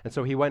 And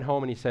so he went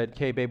home and he said,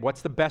 okay, babe,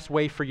 what's the best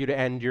way for you to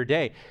end your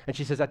day? And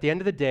she says, at the end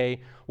of the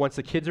day, once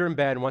the kids are in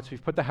bed, and once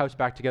we've put the house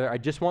back together, I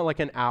just want like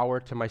an hour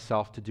to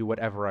myself to do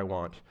whatever I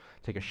want.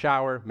 Take a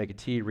shower, make a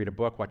tea, read a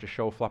book, watch a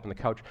show, flop on the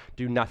couch,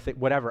 do nothing,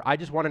 whatever. I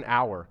just want an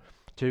hour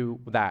to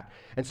that.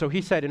 And so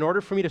he said, in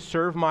order for me to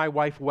serve my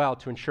wife well,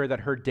 to ensure that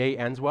her day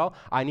ends well,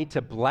 I need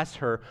to bless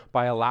her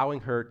by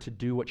allowing her to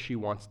do what she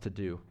wants to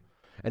do,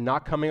 and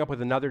not coming up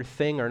with another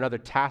thing or another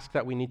task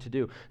that we need to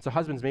do. So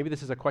husbands, maybe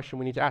this is a question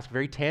we need to ask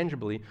very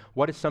tangibly.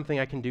 What is something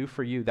I can do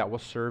for you that will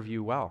serve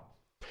you well?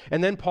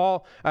 And then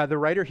Paul, the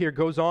writer here,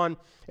 goes on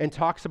and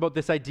talks about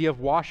this idea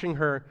of washing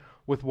her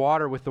with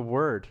water with the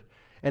word.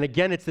 And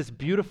again, it's this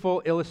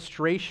beautiful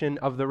illustration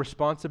of the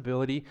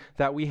responsibility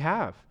that we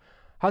have.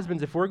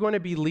 Husbands, if we're going to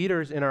be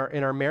leaders in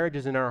our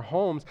marriages, in our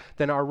homes,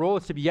 then our role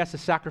is to be, yes, a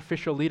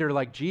sacrificial leader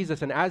like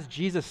Jesus. And as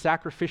Jesus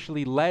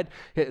sacrificially led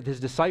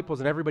his disciples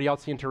and everybody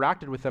else he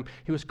interacted with them,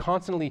 he was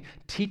constantly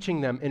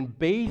teaching them and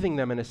bathing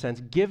them, in a sense,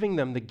 giving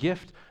them the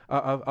gift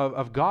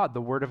of God,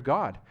 the Word of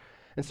God.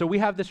 And so we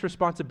have this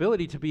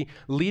responsibility to be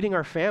leading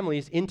our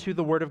families into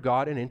the Word of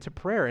God and into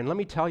prayer. And let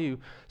me tell you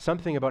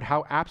something about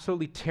how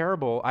absolutely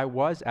terrible I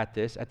was at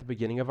this at the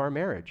beginning of our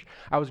marriage.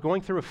 I was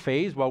going through a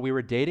phase while we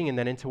were dating and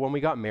then into when we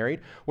got married,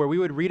 where we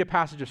would read a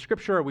passage of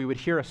Scripture or we would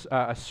hear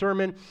a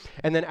sermon.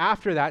 And then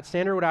after that,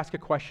 Sandra would ask a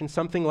question,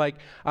 something like,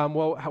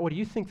 what do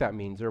you think that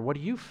means? Or what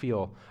do you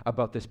feel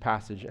about this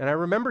passage? And I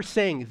remember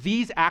saying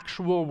these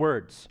actual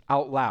words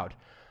out loud.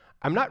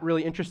 I'm not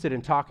really interested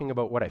in talking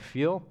about what I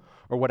feel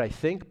or what I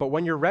think, but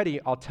when you're ready,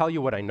 I'll tell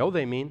you what I know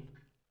they mean.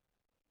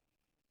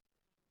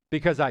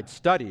 Because I'd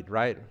studied,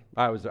 right?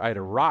 I'd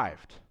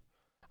arrived.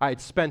 I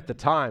had spent the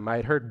time. I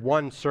had heard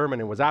one sermon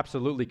and was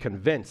absolutely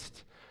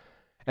convinced.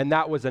 And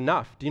that was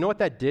enough. Do you know what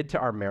that did to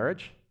our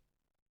marriage?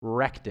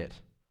 Wrecked it.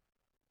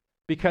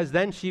 Because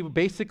then she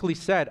basically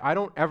said, I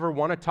don't ever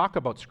want to talk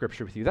about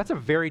Scripture with you. That's a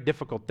very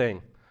difficult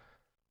thing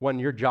when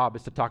your job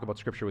is to talk about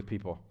Scripture with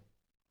people.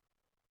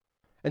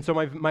 And so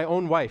my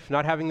own wife,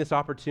 not having this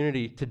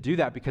opportunity to do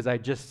that because I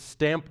just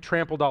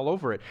trampled all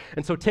over it.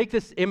 And so take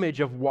this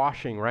image of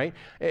washing, right?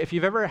 If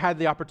you've ever had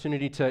the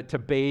opportunity to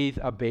bathe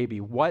a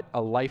baby, what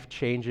a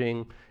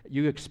life-changing,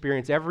 you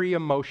experience every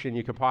emotion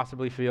you could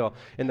possibly feel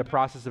in the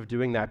process of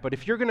doing that. But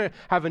if you're going to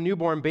have a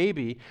newborn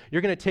baby,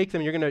 you're going to take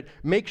them, you're going to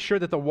make sure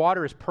that the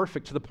water is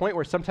perfect to the point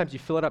where sometimes you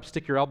fill it up,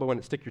 stick your elbow in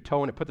it, stick your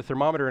toe in it, put the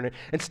thermometer in it,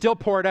 and still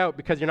pour it out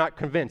because you're not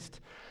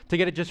convinced to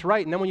get it just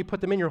right. And then when you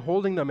put them in, you're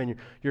holding them and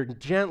you're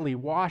gently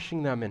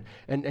washing them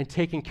and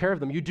taking care of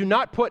them. You do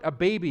not put a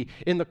baby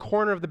in the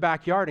corner of the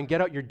backyard and get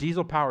out your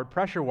diesel-powered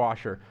pressure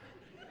washer.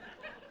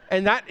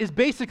 And that is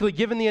basically,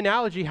 given the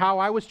analogy, how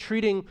I was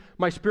treating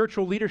my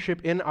spiritual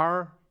leadership in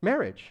our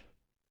marriage.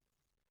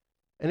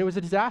 And it was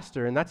a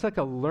disaster. And that's like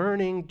a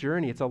learning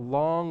journey. It's a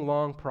long,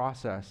 long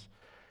process.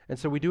 And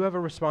so we do have a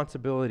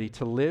responsibility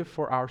to live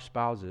for our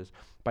spouses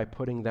by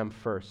putting them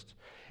first.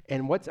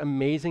 And what's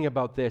amazing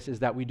about this is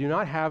that we do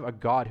not have a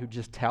God who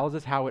just tells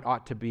us how it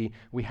ought to be.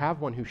 We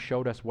have one who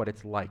showed us what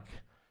it's like.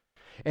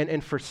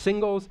 And for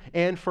singles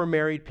and for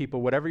married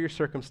people, whatever your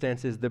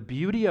circumstance is, the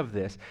beauty of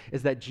this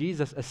is that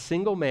Jesus, a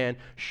single man,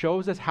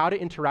 shows us how to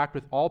interact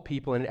with all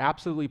people, and it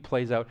absolutely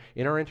plays out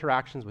in our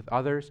interactions with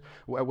others,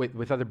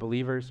 with other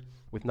believers,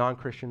 with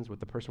non-Christians, with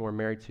the person we're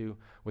married to,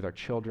 with our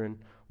children,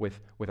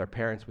 with our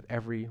parents, with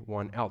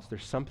everyone else.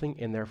 There's something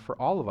in there for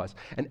all of us.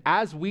 And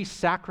as we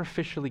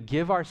sacrificially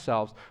give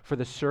ourselves for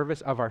the service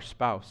of our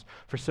spouse,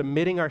 for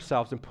submitting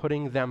ourselves and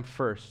putting them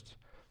first,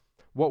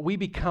 what we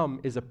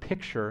become is a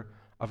picture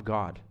of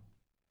God.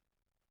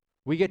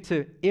 We get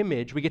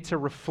to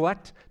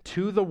reflect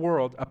to the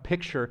world a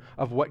picture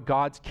of what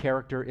God's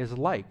character is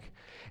like.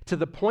 To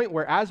the point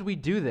where as we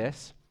do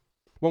this,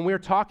 when we're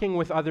talking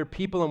with other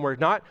people and we're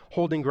not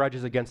holding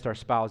grudges against our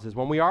spouses,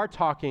 when we are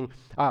talking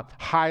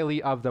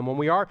highly of them, when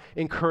we are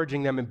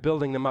encouraging them and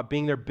building them up,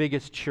 being their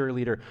biggest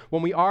cheerleader,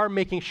 when we are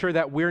making sure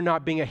that we're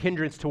not being a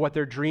hindrance to what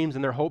their dreams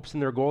and their hopes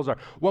and their goals are,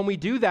 when we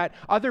do that,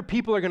 other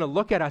people are going to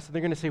look at us and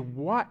they're going to say,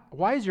 why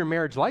is your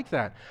marriage like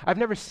that? I've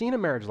never seen a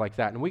marriage like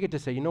that. And we get to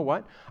say, you know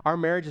what? Our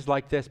marriage is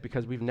like this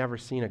because we've never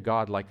seen a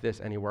God like this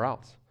anywhere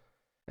else.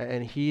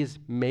 And He's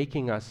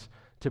making us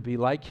to be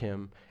like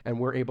Him, and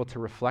we're able to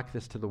reflect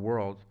this to the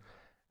world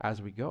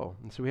as we go.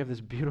 And so we have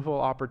this beautiful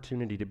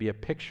opportunity to be a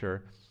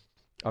picture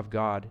of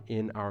God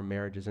in our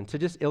marriages. And to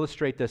just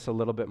illustrate this a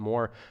little bit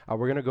more,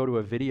 we're going to go to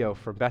a video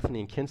from Bethany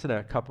and Kinson,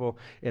 a couple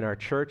in our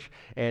church,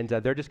 and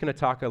they're just going to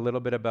talk a little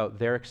bit about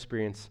their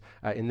experience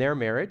in their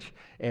marriage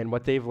and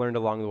what they've learned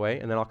along the way,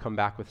 and then I'll come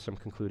back with some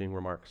concluding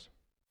remarks.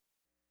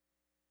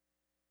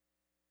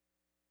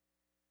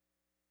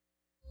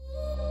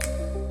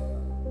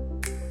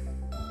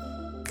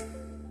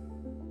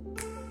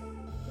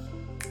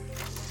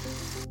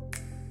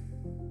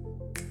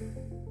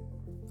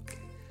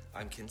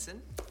 I'm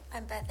Kinson.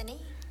 I'm Bethany.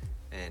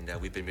 And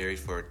we've been married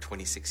for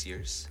 26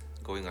 years,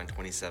 going on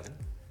 27.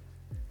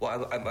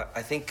 Well,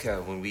 I think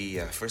when we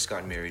first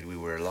got married, we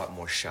were a lot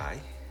more shy.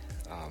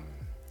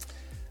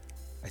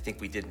 I think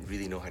we didn't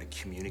really know how to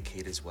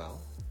communicate as well.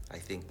 I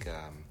think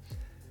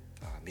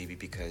maybe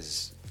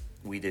because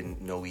we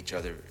didn't know each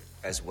other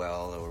as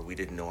well, or we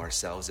didn't know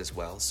ourselves as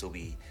well, so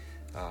we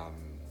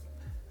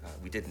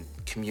didn't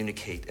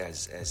communicate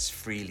as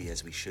freely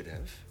as we should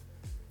have.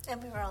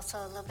 And we were also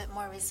a little bit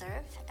more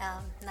reserved,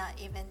 not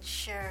even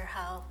sure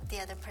how the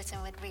other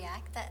person would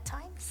react at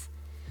times.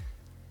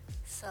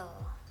 So,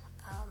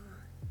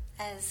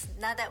 as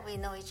now that we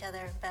know each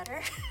other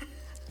better,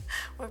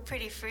 we're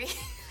pretty free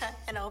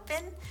and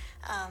open,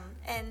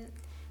 and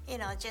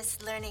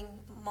just learning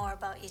more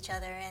about each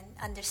other and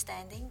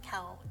understanding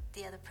how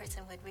the other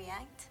person would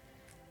react.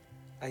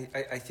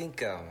 I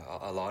think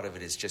a lot of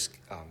it is just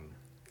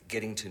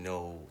getting to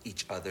know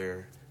each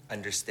other,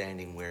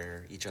 understanding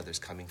where each other's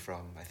coming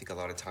from. I think a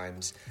lot of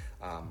times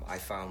I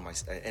found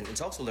and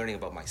it's also learning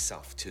about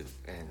myself too,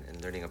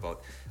 and learning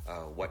about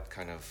what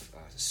kind of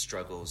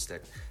struggles,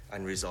 that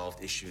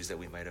unresolved issues that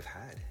we might have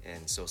had.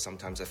 And so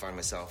sometimes I find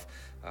myself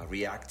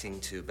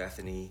reacting to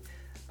Bethany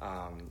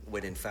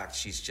when in fact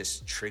she's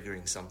just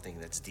triggering something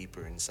that's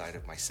deeper inside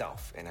of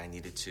myself, and I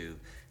needed to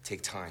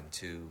take time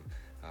to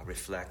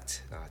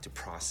reflect, to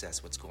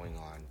process what's going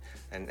on,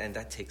 and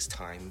that takes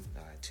time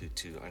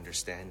to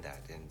understand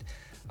that. And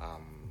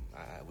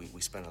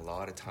we spent a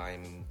lot of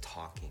time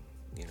talking,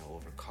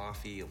 over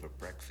coffee, over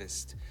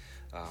breakfast.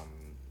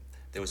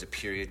 There was a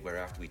period where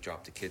after we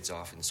dropped the kids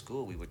off in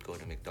school, we would go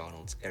to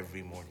McDonald's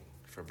every morning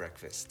for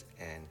breakfast,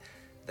 and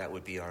that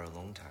would be our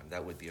alone time.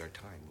 That would be our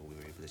time where we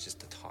were able to just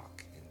to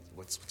talk and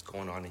what's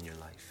going on in your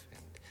life,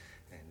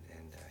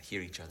 and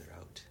hear each other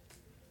out.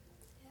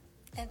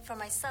 And for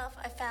myself,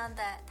 I found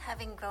that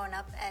having grown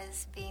up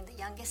as being the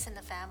youngest in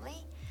the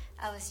family,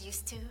 I was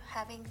used to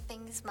having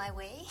things my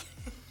way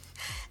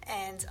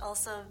and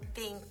also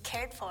being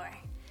cared for.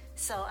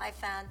 So I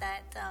found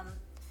that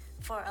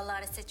for a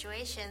lot of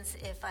situations,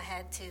 if I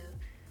had to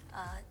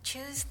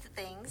choose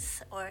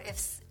things, or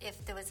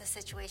if there was a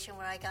situation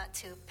where I got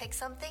to pick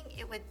something,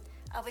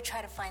 I would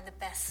try to find the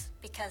best,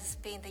 because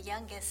being the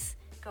youngest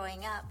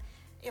growing up,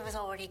 it was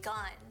already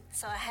gone.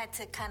 So I had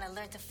to kind of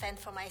learn to fend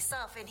for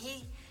myself. And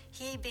he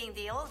being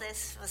the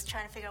oldest was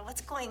trying to figure out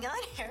what's going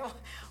on here.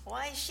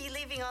 Why is she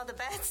leaving all the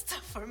bad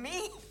stuff for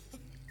me?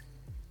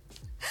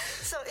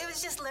 So it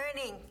was just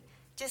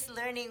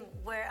learning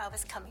where I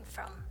was coming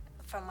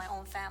from my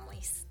own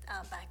family's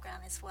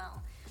background as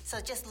well. So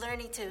just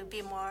learning to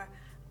be more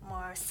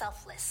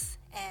selfless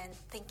and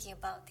thinking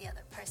about the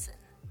other person.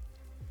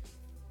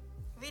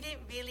 We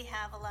didn't really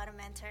have a lot of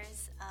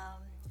mentors.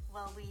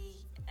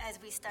 As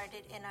we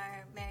started in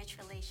our marriage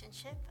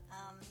relationship,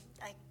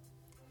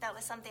 that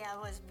was something I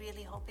was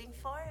really hoping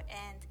for,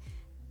 and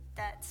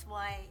that's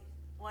why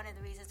one of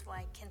the reasons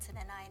why Kinson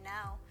and I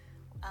now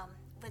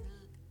would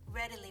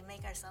readily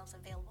make ourselves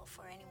available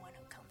for anyone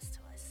who comes to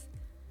us.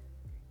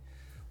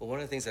 Well, one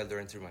of the things I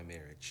learned through my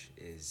marriage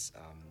is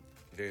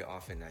very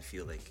often I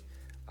feel like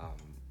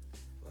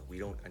we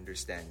don't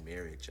understand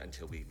marriage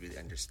until we really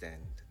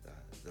understand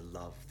the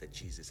love that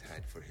Jesus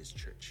had for his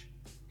church,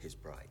 his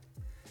bride.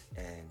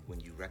 And when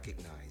you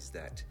recognize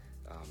that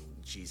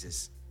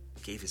Jesus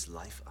gave his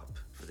life up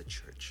for the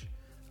church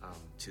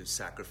to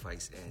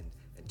sacrifice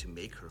and to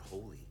make her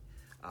holy,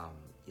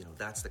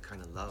 that's the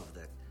kind of love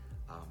that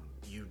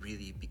you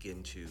really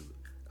begin to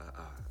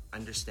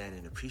understand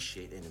and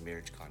appreciate in a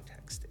marriage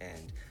context.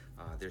 And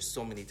there's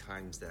so many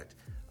times that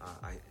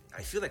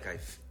I feel like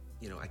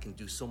I can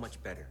do so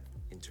much better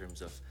in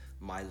terms of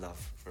my love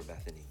for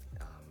Bethany,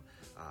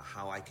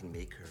 how I can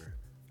make her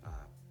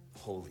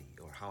holy,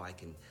 or how I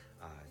can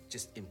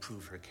just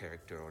improve her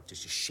character, or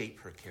just to shape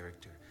her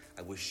character.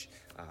 I wish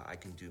I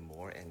can do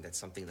more, and that's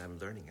something that I'm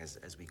learning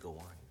as we go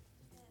on.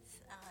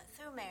 Yes,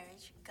 through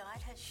marriage,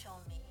 God has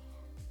shown me,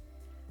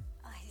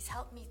 he's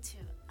helped me to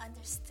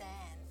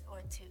understand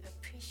or to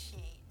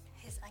appreciate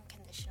his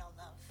unconditional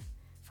love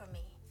for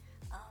me,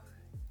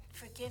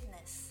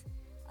 forgiveness,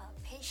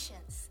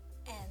 patience,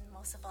 and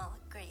most of all,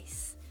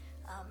 grace.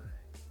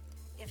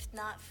 If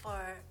not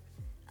for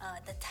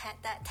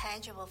that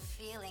tangible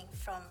feeling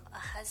from a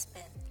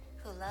husband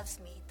who loves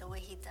me the way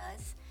he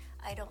does,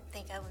 I don't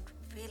think I would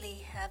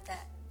really have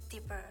that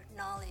deeper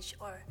knowledge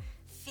or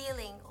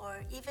feeling, or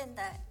even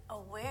that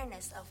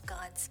awareness of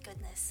God's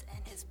goodness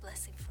and his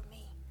blessing for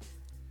me.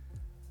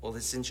 Well,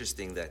 it's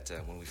interesting that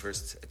when we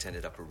first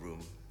attended Upper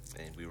Room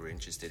and we were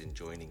interested in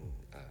joining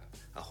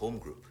a home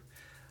group,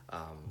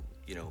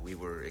 we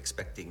were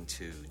expecting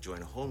to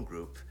join a home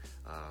group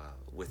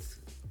with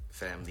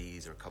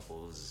families or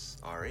couples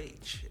our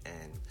age.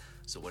 And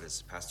so what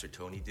does Pastor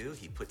Tony do?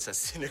 He puts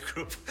us in a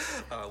group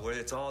where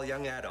it's all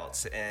young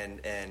adults. And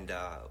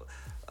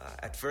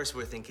at first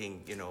we're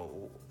thinking,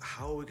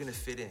 how are we going to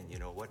fit in?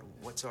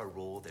 What's our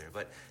role there?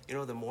 But,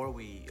 the more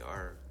we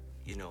are,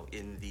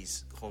 in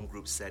these home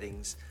group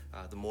settings,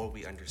 the more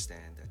we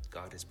understand that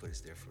God has put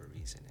us there for a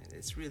reason. And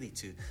it's really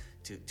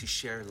to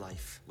share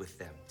life with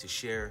them, to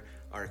share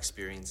our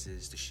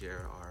experiences, to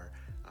share our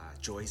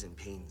joys and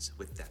pains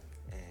with them.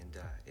 And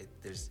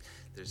there's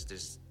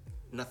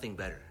nothing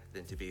better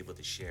than to be able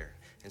to share.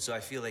 And so I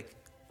feel like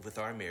with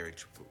our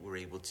marriage, we're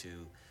able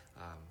to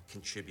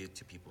contribute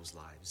to people's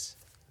lives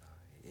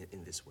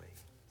in this way.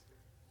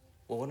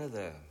 Well, one of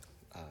the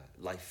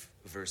life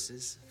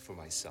verses for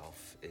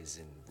myself is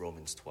in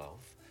Romans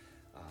 12,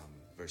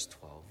 verse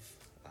 12.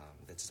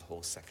 That's the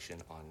whole section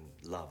on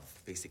love,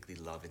 basically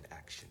love in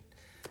action.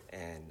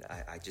 And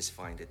I just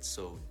find it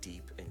so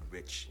deep and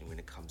rich when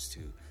it comes to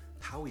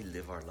how we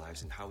live our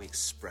lives and how we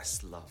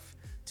express love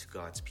to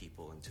God's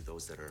people and to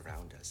those that are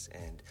around us.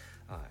 And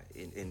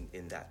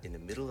in the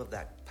middle of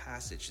that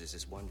passage, there's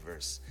this one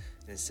verse,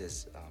 and it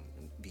says,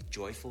 "Be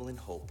joyful in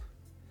hope,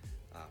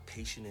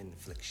 patient in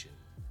affliction,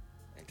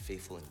 and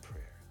faithful in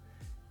prayer."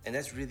 And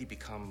that's really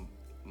become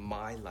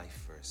my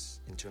life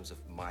verse in terms of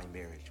my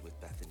marriage with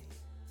Bethany.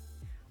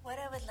 What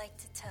I would like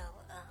to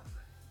tell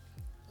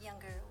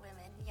younger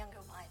women,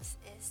 younger wives,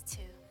 is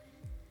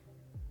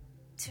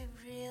to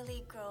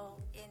really grow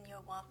in your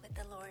walk with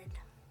the Lord,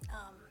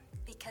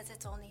 because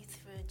it's only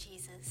through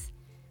Jesus.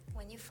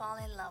 When you fall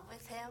in love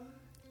with him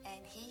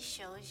and he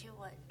shows you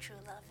what true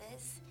love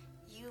is,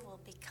 you will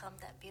become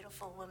that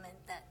beautiful woman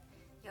that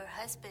your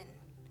husband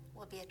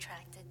will be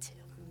attracted to.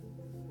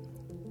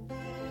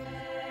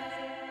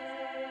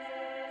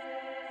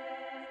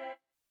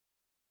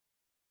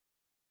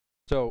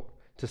 So,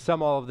 to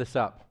sum all of this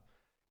up,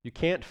 you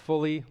can't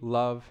fully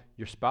love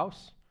your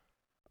spouse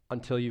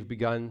until you've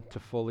begun to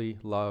fully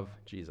love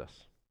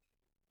Jesus.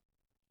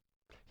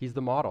 He's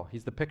the model.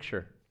 He's the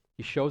picture.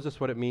 He shows us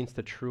what it means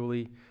to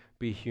truly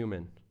be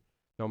human.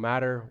 No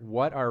matter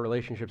what our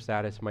relationship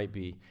status might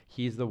be,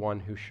 he's the one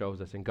who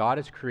shows us. And God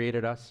has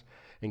created us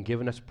and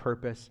given us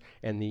purpose,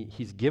 and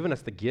he's given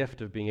us the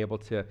gift of being able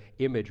to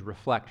image,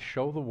 reflect,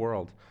 show the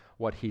world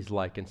what he's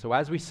like. And so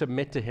as we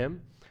submit to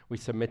him, we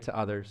submit to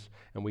others,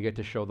 and we get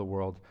to show the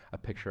world a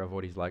picture of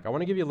what he's like. I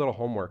want to give you a little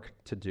homework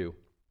to do.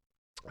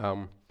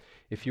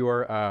 If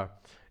you're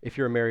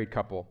a married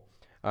couple,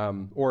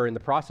 or in the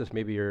process,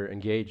 maybe you're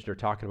engaged or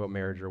talking about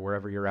marriage or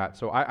wherever you're at.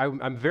 So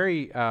I'm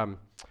very,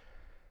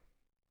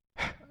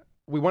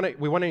 we want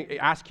to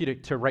ask you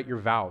to write your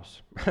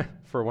vows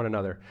for one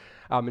another.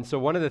 And so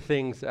one of the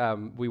things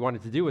we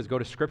wanted to do is go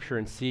to Scripture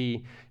and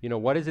see,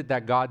 what is it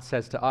that God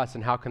says to us,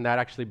 and how can that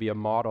actually be a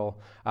model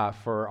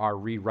for our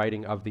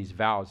rewriting of these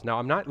vows. Now,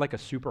 I'm not like a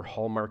super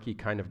hallmarky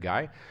kind of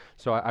guy,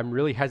 so I'm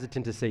really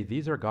hesitant to say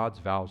these are God's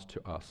vows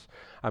to us.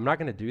 I'm not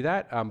going to do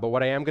that, but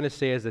what I am going to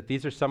say is that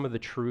these are some of the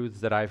truths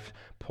that I've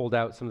pulled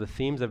out, some of the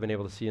themes I've been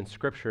able to see in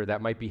Scripture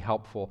that might be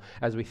helpful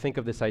as we think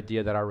of this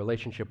idea that our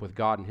relationship with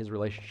God and his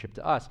relationship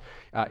to us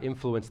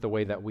influence the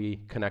way that we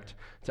connect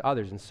to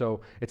others. And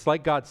so it's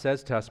like God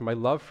says to us, "My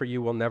love for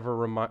you will never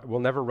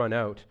run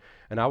out,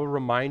 and I will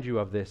remind you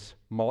of this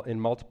in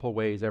multiple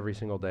ways every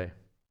single day."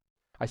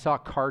 I saw a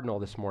cardinal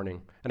this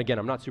morning, and again,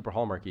 I'm not super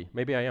hallmarky.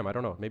 Maybe I am, I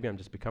don't know. Maybe I'm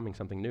just becoming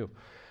something new.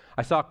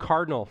 I saw a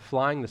cardinal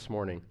flying this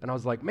morning, and I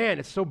was like, man,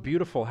 it's so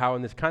beautiful how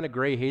in this kind of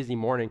gray, hazy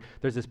morning,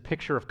 there's this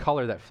picture of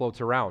color that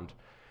floats around.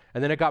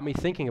 And then it got me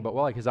thinking about,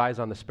 well, like his eyes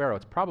on the sparrow.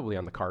 It's probably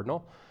on the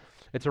cardinal.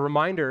 It's a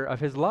reminder of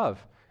his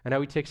love and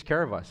how he takes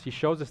care of us. He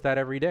shows us that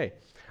every day.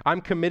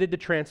 I'm committed to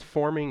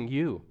transforming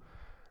you,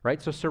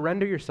 right? So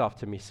surrender yourself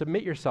to me,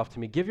 submit yourself to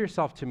me, give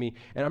yourself to me,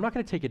 and I'm not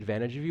going to take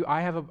advantage of you.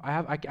 I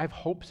have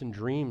hopes and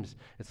dreams.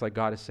 It's like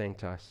God is saying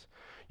to us.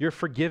 You're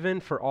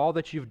forgiven for all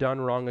that you've done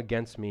wrong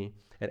against me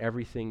and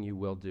everything you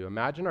will do.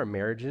 Imagine our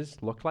marriages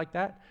looked like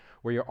that,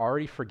 where you're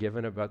already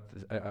forgiven about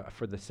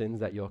for the sins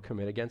that you'll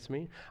commit against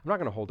me. I'm not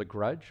going to hold a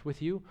grudge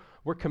with you.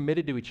 We're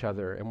committed to each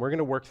other, and we're going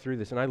to work through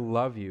this, and I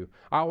love you.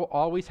 I will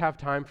always have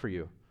time for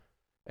you.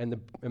 And the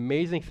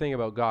amazing thing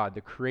about God,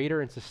 the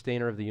creator and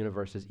sustainer of the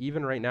universe, is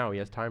even right now, he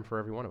has time for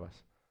every one of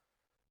us.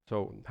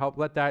 So help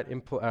let that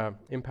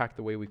impact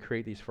the way we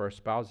create these for our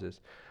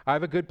spouses. I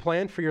have a good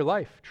plan for your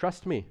life.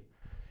 Trust me.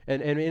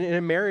 And in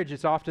a marriage,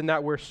 it's often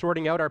that we're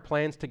sorting out our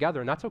plans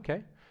together, and that's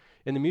okay.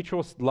 In the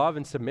mutual love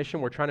and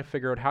submission, we're trying to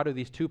figure out how do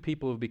these two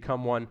people who've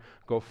become one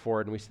go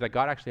forward, and we see that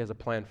God actually has a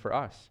plan for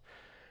us.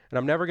 And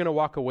I'm never going to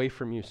walk away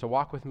from you, so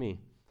walk with me.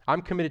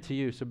 I'm committed to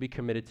you, so be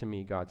committed to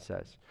me, God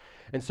says.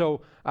 And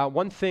so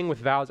one thing with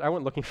vows, I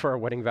went looking for our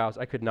wedding vows.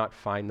 I could not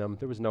find them.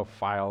 There was no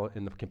file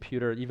in the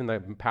computer. Even the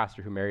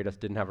pastor who married us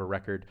didn't have a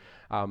record.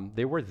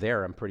 They were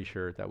there, I'm pretty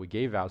sure, that we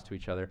gave vows to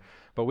each other.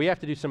 But we have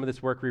to do some of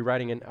this work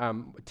rewriting.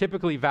 And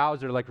typically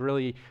vows are like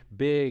really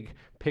big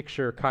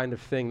picture kind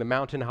of thing, the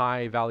mountain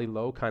high, valley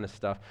low kind of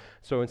stuff.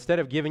 So instead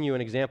of giving you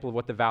an example of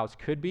what the vows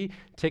could be,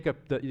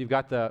 you've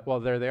got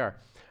there they are.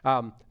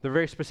 They're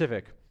very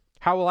specific.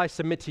 How will I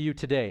submit to you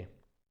today?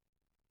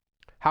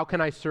 How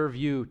can I serve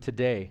you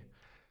today?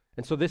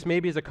 And so this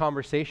maybe is a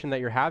conversation that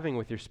you're having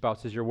with your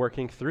spouse as you're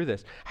working through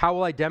this. How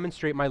will I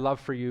demonstrate my love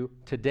for you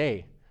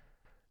today?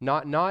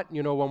 Not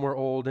when we're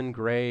old and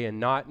gray and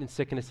not in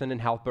sickness and in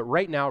health, but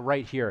right now,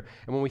 right here.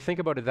 And when we think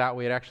about it that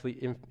way, it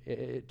actually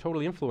it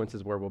totally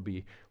influences where we'll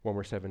be when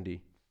we're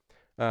 70.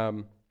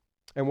 And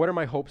what are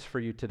my hopes for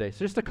you today? So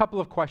just a couple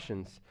of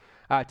questions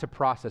to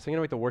process. I'm going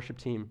to invite the worship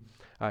team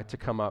to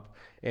come up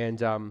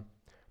and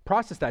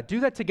process that.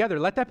 Do that together.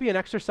 Let that be an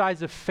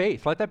exercise of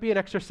faith. Let that be an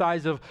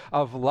exercise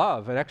of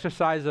love, an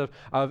exercise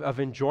of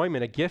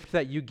enjoyment, a gift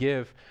that you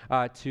give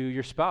to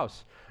your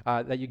spouse,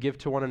 that you give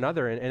to one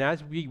another. And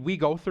as we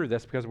go through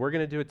this, because we're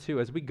going to do it too,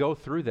 as we go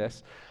through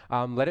this,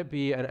 let it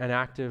be an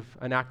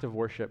active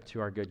worship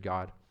to our good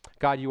God.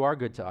 God, you are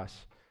good to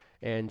us,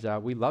 and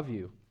we love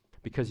you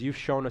because you've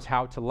shown us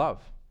how to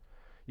love.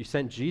 You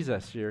sent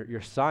Jesus,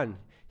 your son.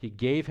 He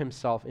gave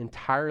himself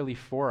entirely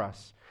for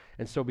us.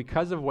 And so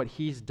because of what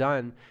he's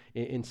done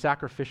in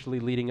sacrificially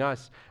leading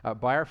us,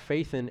 by our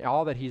faith in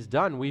all that he's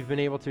done, we've been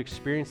able to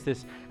experience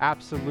this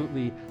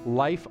absolutely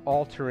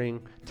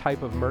life-altering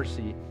type of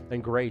mercy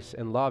and grace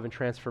and love and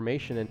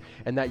transformation,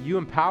 and that you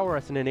empower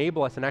us and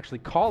enable us and actually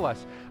call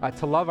us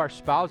to love our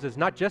spouses,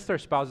 not just our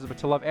spouses, but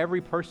to love every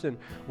person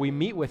we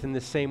meet with in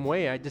the same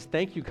way. I just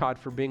thank you, God,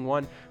 for being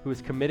one who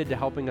is committed to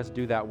helping us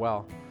do that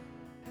well.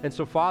 And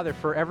so, Father,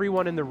 for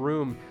everyone in the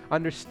room,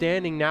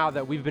 understanding now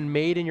that we've been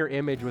made in your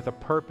image with a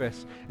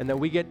purpose and that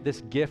we get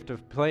this gift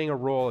of playing a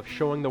role of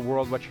showing the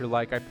world what you're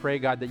like, I pray,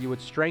 God, that you would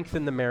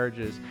strengthen the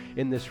marriages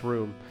in this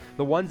room.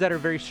 The ones that are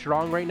very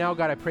strong right now,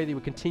 God, I pray that you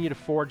would continue to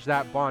forge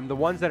that bond. The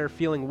ones that are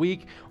feeling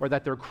weak or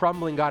that they're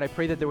crumbling, God, I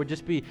pray that there would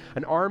just be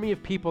an army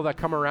of people that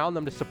come around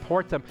them to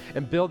support them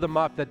and build them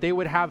up, that they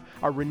would have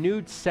a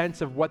renewed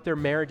sense of what their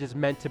marriage is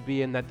meant to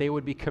be, and that they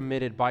would be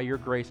committed by your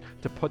grace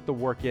to put the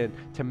work in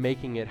to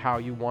making it how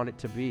you want it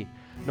to be,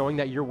 knowing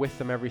that you're with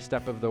them every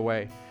step of the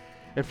way.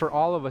 And for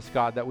all of us,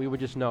 God, that we would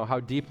just know how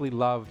deeply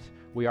loved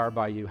we are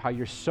by you, how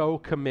you're so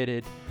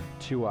committed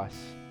to us.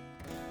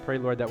 Pray,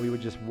 Lord, that we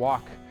would just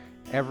walk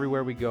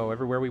everywhere we go,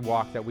 everywhere we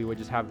walk, that we would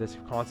just have this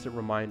constant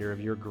reminder of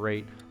your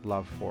great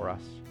love for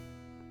us.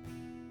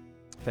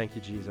 Thank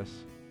you, Jesus.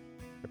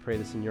 I pray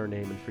this in your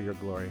name and for your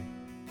glory.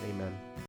 Amen.